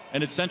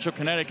 and it's Central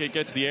Connecticut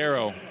gets the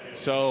arrow.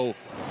 So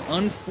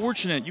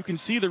unfortunate. You can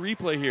see the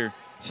replay here.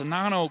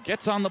 Sonano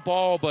gets on the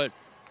ball, but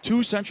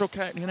 2 Central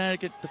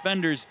Connecticut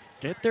defenders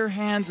get their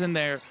hands in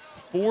there,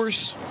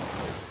 force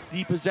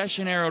the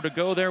possession arrow to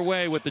go their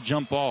way with the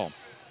jump ball.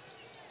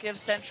 Give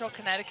Central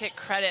Connecticut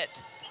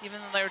credit. Even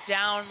though they're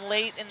down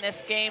late in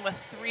this game with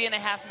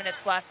 3.5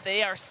 minutes left,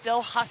 they are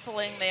still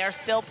hustling. They are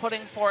still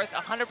putting forth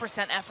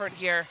 100% effort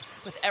here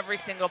with every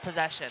single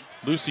possession.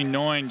 Lucy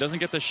Noyne doesn't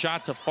get the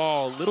shot to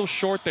fall. A little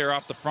short there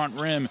off the front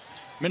rim.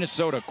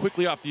 Minnesota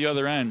quickly off the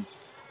other end.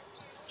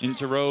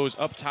 Into Rose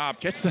up top.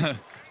 Gets the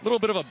little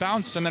bit of a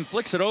bounce and then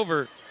flicks it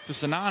over to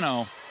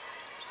Sonano.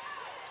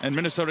 And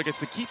Minnesota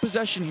gets to keep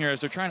possession here as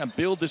they're trying to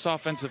build this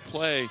offensive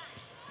play.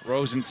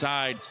 Rose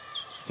inside.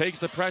 Takes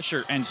the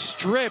pressure and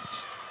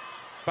stripped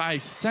by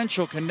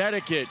Central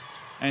Connecticut,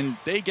 and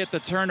they get the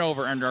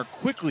turnover and are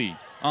quickly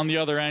on the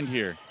other end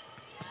here.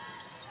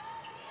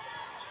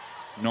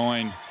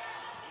 Noyne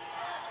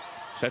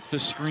sets the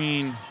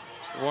screen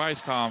for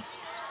Weiskampf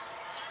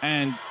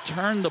and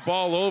turn the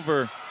ball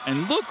over,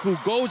 and look who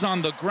goes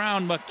on the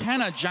ground.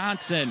 McKenna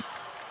Johnson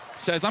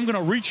says, I'm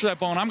gonna reach for that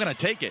ball and I'm gonna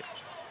take it.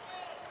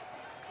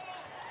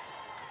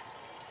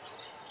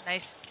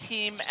 Nice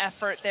team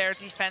effort there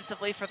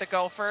defensively for the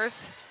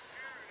Gophers.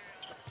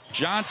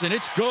 Johnson,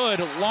 it's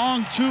good.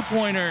 Long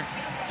 2-pointer,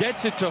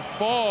 gets it to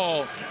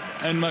fall,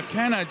 and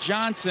McKenna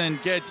Johnson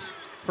gets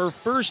her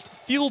first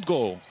field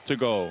goal to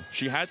go.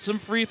 She had some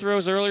free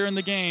throws earlier in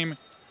the game,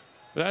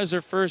 but that is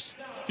her first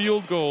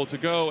field goal to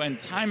go, and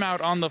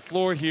timeout on the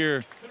floor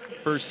here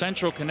for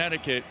Central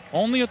Connecticut.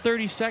 Only a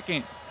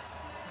 30-second,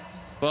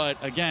 but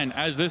again,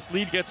 as this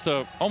lead gets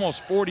to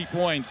almost 40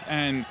 points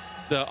and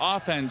the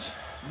offense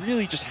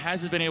really just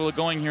hasn't been able to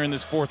go here in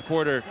this 4th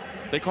quarter,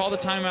 they call the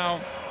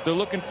timeout. They're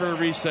looking for a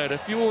reset.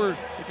 If you're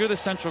the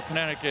Central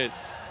Connecticut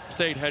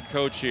State head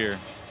coach here,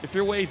 if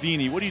you're Wade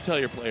Veeney, what do you tell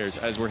your players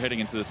as we're heading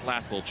into this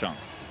last little chunk?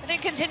 I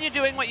think continue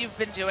doing what you've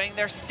been doing.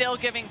 They're still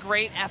giving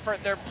great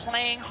effort. They're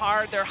playing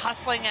hard. They're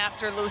hustling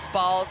after loose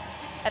balls.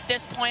 At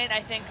this point, I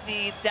think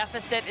the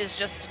deficit is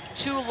just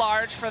too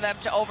large for them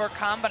to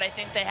overcome, but I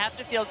think they have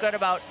to feel good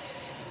about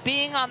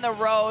being on the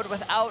road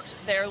without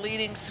their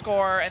leading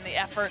scorer and the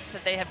efforts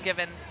that they have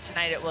given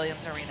tonight at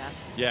Williams Arena.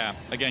 Yeah,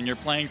 again, you're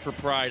playing for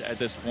pride at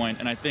this point,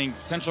 and I think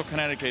Central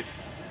Connecticut,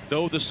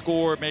 though the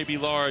score may be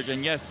large,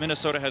 and yes,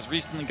 Minnesota has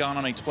recently gone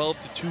on a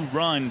 12-2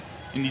 run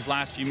in these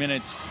last few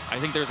minutes, I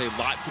think there's a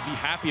lot to be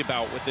happy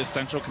about with this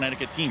Central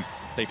Connecticut team.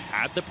 They've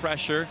had the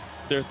pressure.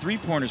 Their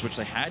three-pointers, which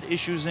they had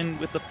issues in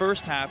with the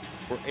first half,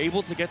 were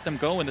able to get them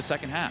go in the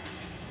second half.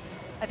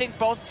 I think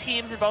both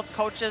teams and both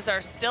coaches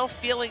are still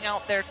feeling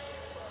out their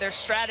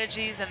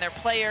strategies and their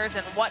players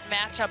and what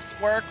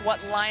matchups work, what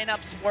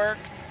lineups work.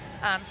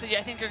 So yeah,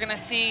 I think you're going to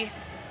see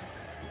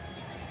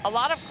a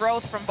lot of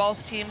growth from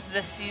both teams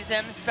this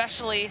season,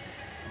 especially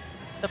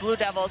the Blue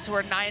Devils, who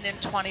were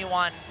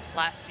 9-21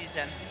 last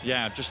season.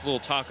 Yeah, just a little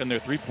talk on their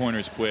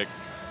three-pointers quick.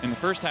 In the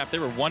first half, they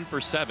were 1 for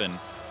 7.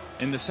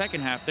 In the second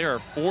half, they are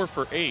 4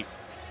 for 8.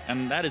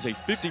 And that is a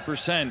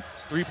 50%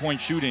 three-point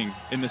shooting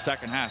in the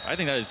second half. I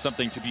think that is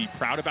something to be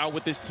proud about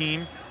with this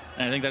team.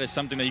 And I think that is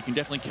something that you can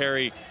definitely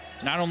carry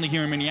not only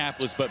here in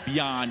Minneapolis, but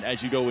beyond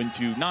as you go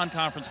into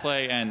non-conference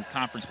play and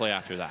conference play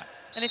after that.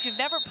 And if you've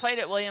never played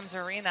at Williams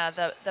Arena,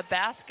 the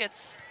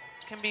baskets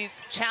can be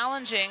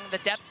challenging. The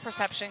depth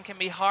perception can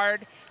be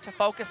hard to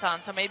focus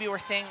on. So maybe we're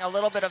seeing a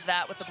little bit of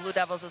that with the Blue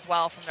Devils as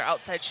well from their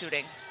outside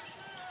shooting.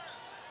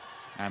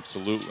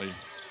 Absolutely.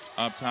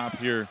 Up top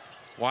here,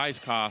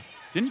 Weiskampf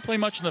didn't play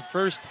much in the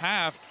first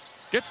half.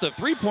 Gets the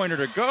three-pointer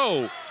to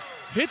go.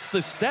 Hits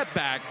the step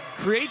back,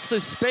 creates the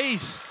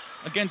space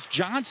against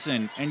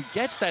Johnson, and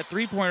gets that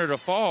three-pointer to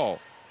fall.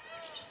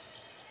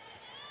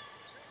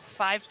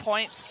 5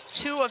 points,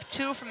 2 of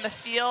 2 from the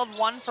field,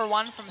 1 for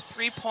 1 from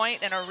three-point,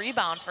 and a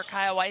rebound for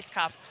Kaya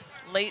Weiskampf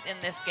late in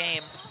this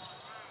game.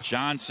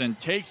 Johnson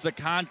takes the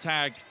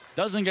contact,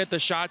 doesn't get the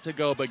shot to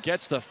go, but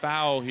gets the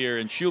foul here,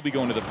 and she'll be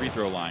going to the free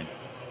throw line.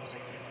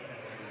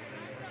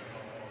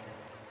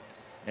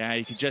 Yeah,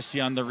 you could just see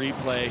on the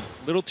replay,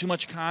 a little too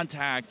much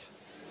contact,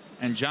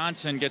 and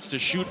Johnson gets to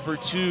shoot for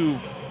 2.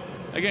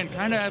 Again,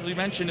 kind of as we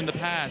mentioned in the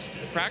past,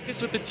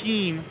 practice with the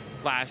team,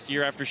 last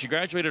year after she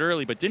graduated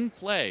early but didn't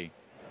play.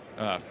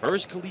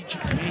 First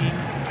collegiate game,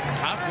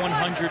 top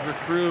 100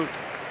 recruit.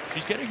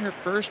 She's getting her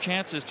first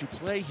chances to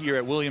play here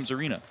at Williams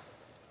Arena.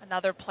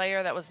 Another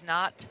player that was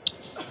not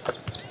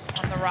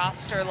on the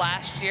roster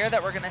last year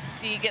that we're going to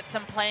see get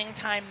some playing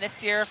time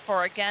this year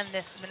for, again,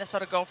 this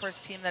Minnesota Gophers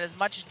team that is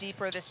much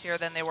deeper this year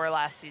than they were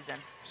last season.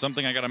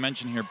 Something I got to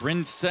mention here,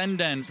 Bryn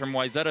Senden from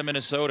Wayzata,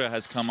 Minnesota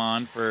has come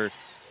on for,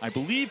 I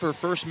believe, her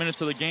first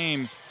minutes of the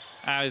game.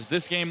 As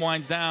this game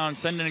winds down,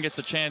 Senden gets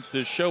the chance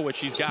to show what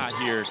she's got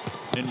here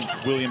in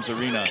Williams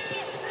Arena.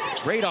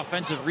 Great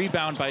offensive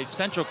rebound by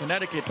Central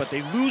Connecticut, but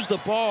they lose the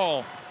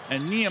ball,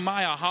 and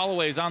Nehemiah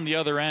Holloway's on the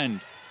other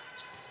end.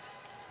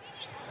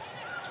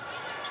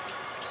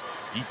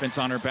 Defense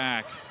on her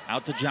back,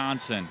 out to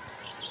Johnson.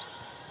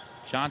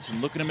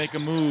 Johnson looking to make a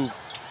move.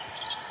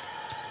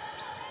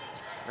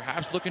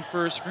 Perhaps looking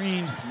for a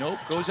screen. Nope,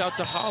 goes out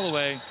to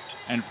Holloway,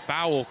 and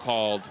foul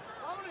called.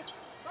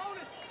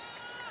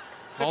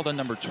 Called on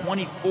number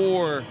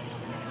 24,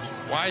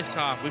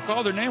 Weiskopf. We've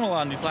called her name a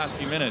lot in these last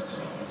few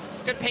minutes.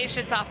 Good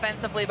patience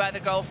offensively by the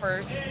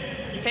Gophers,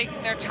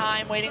 taking their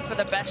time, waiting for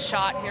the best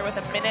shot here with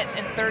 1 minute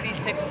and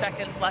 36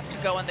 seconds left to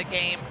go in the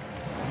game.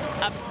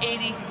 Up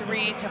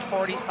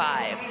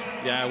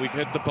 83-45. Yeah, we've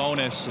hit the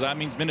bonus, so that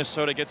means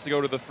Minnesota gets to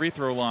go to the free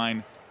throw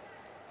line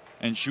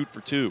and shoot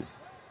for 2.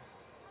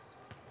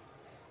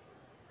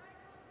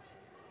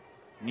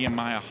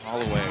 Nehemiah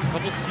Holloway, a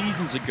couple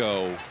seasons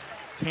ago,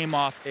 came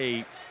off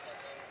a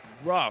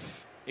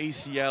rough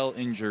ACL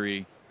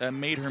injury that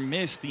made her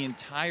miss the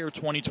entire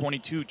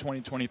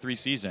 2022-2023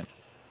 season.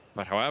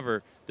 But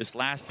however, this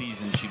last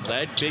season, she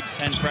led Big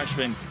Ten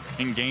freshmen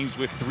in games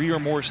with 3 or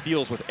more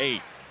steals with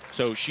 8.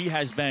 So she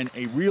has been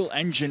a real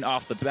engine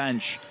off the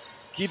bench,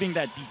 giving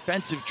that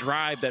defensive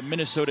drive that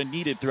Minnesota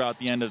needed throughout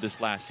the end of this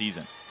last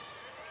season.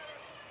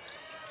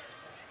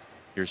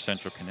 Here's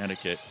Central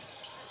Connecticut.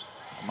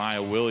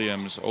 Maya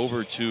Williams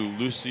over to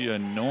Lucia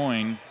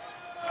Noyne.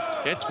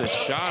 Gets the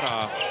shot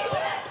off.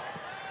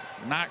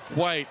 Not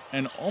quite,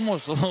 and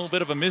almost a little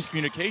bit of a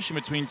miscommunication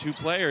between 2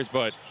 players,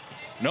 but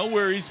no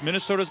worries.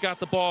 Minnesota's got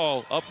the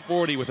ball, up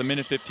 40 with 1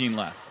 minute 15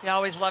 left. You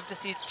always love to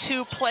see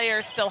 2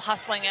 players still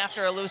hustling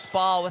after a loose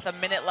ball with 1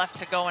 minute left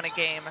to go in a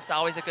game. It's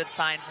always a good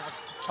sign from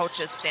a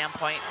coach's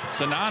standpoint.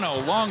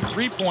 Sonano, long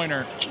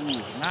three-pointer.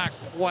 Ooh, not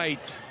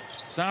quite.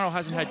 Sonano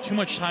hasn't had too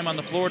much time on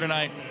the floor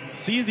tonight.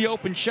 Sees the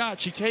open shot,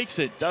 she takes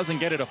it. Doesn't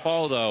get it a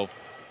fall, though.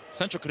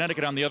 Central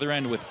Connecticut on the other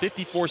end with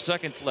 54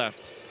 seconds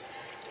left.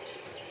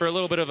 For a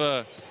little bit of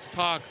a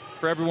talk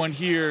for everyone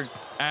here,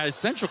 as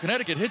Central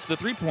Connecticut hits the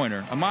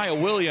three-pointer.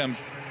 Amaya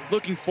Williams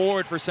looking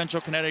forward for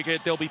Central Connecticut.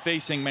 They'll be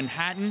facing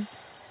Manhattan.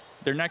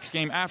 Their next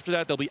game after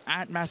that, they'll be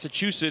at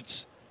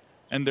Massachusetts.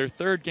 And their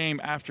third game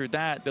after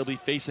that, they'll be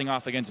facing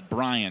off against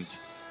Bryant.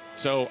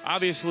 So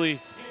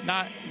obviously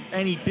not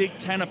any Big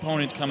Ten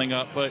opponents coming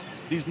up, but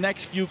these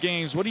next few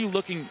games, what are you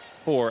looking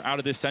for out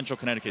of this Central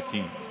Connecticut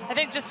team? I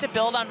think just to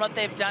build on what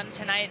they've done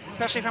tonight,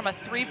 especially from a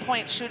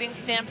 3-point shooting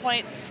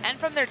standpoint and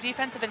from their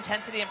defensive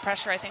intensity and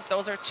pressure, I think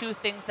those are 2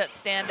 things that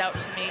stand out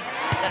to me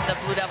that the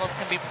Blue Devils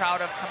can be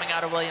proud of coming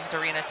out of Williams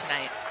Arena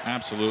tonight.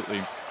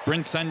 Absolutely.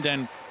 Bryn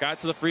Senden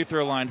got to the free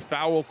throw line,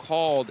 foul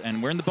called,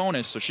 and we're in the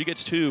bonus, so she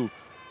gets 2.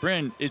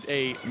 Bryn is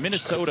a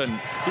Minnesotan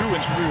through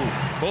and through.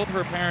 Both of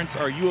her parents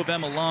are U of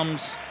M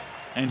alums,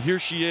 and here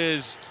she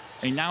is,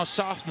 a now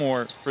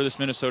sophomore for this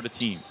Minnesota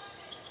team.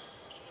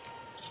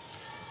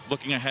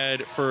 Looking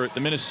ahead for the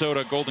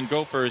Minnesota Golden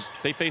Gophers,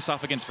 they face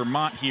off against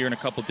Vermont here in a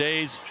couple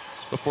days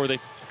before they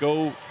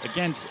go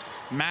against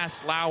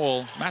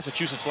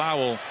Massachusetts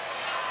Lowell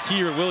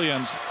here at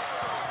Williams.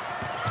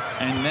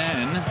 And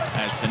then,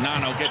 as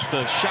Sonano gets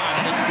the shot,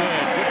 and it's good.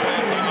 Good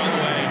pass all the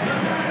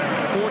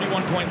way.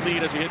 41-point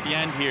lead as we hit the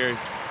end here.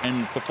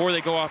 And before they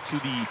go off to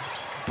the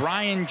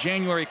Bryan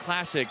January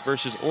Classic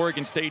versus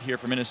Oregon State here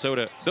for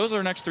Minnesota, those are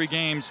our next 3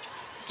 games.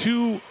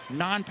 2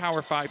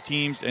 non-Power 5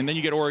 teams, and then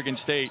you get Oregon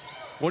State.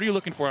 What are you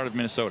looking for out of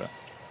Minnesota?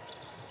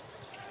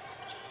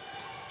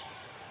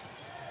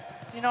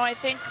 You know, I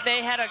think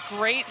they had a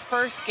great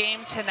first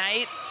game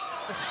tonight.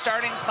 The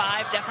starting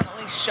 5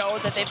 definitely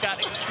showed that they've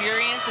got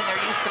experience and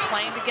they're used to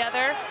playing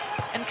together,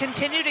 and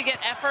continue to get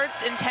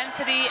efforts,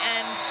 intensity,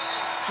 and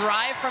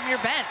drive from your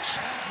bench.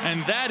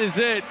 And that is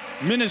it.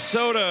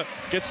 Minnesota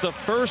gets the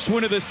first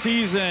win of the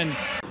season.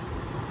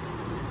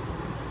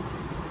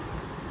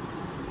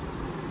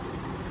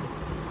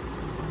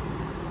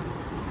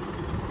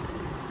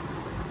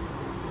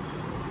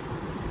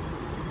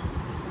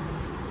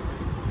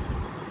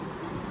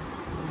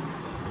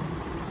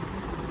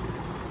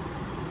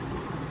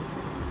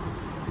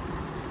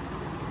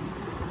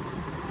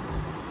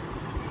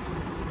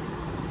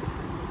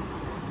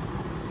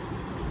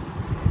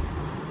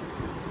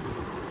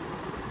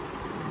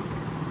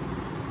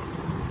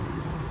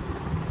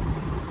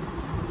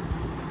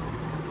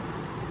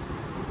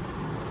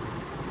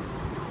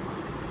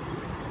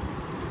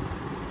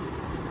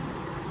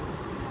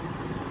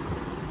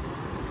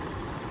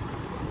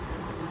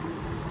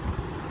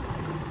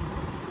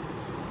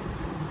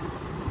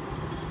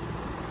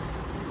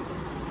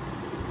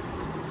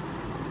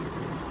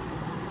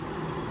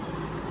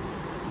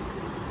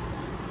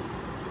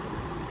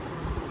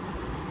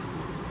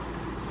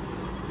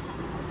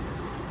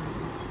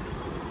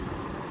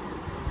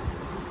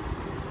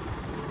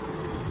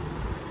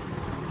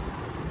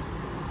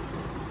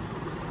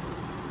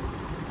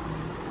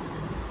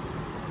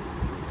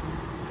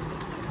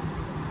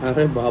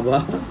 अरे बाबा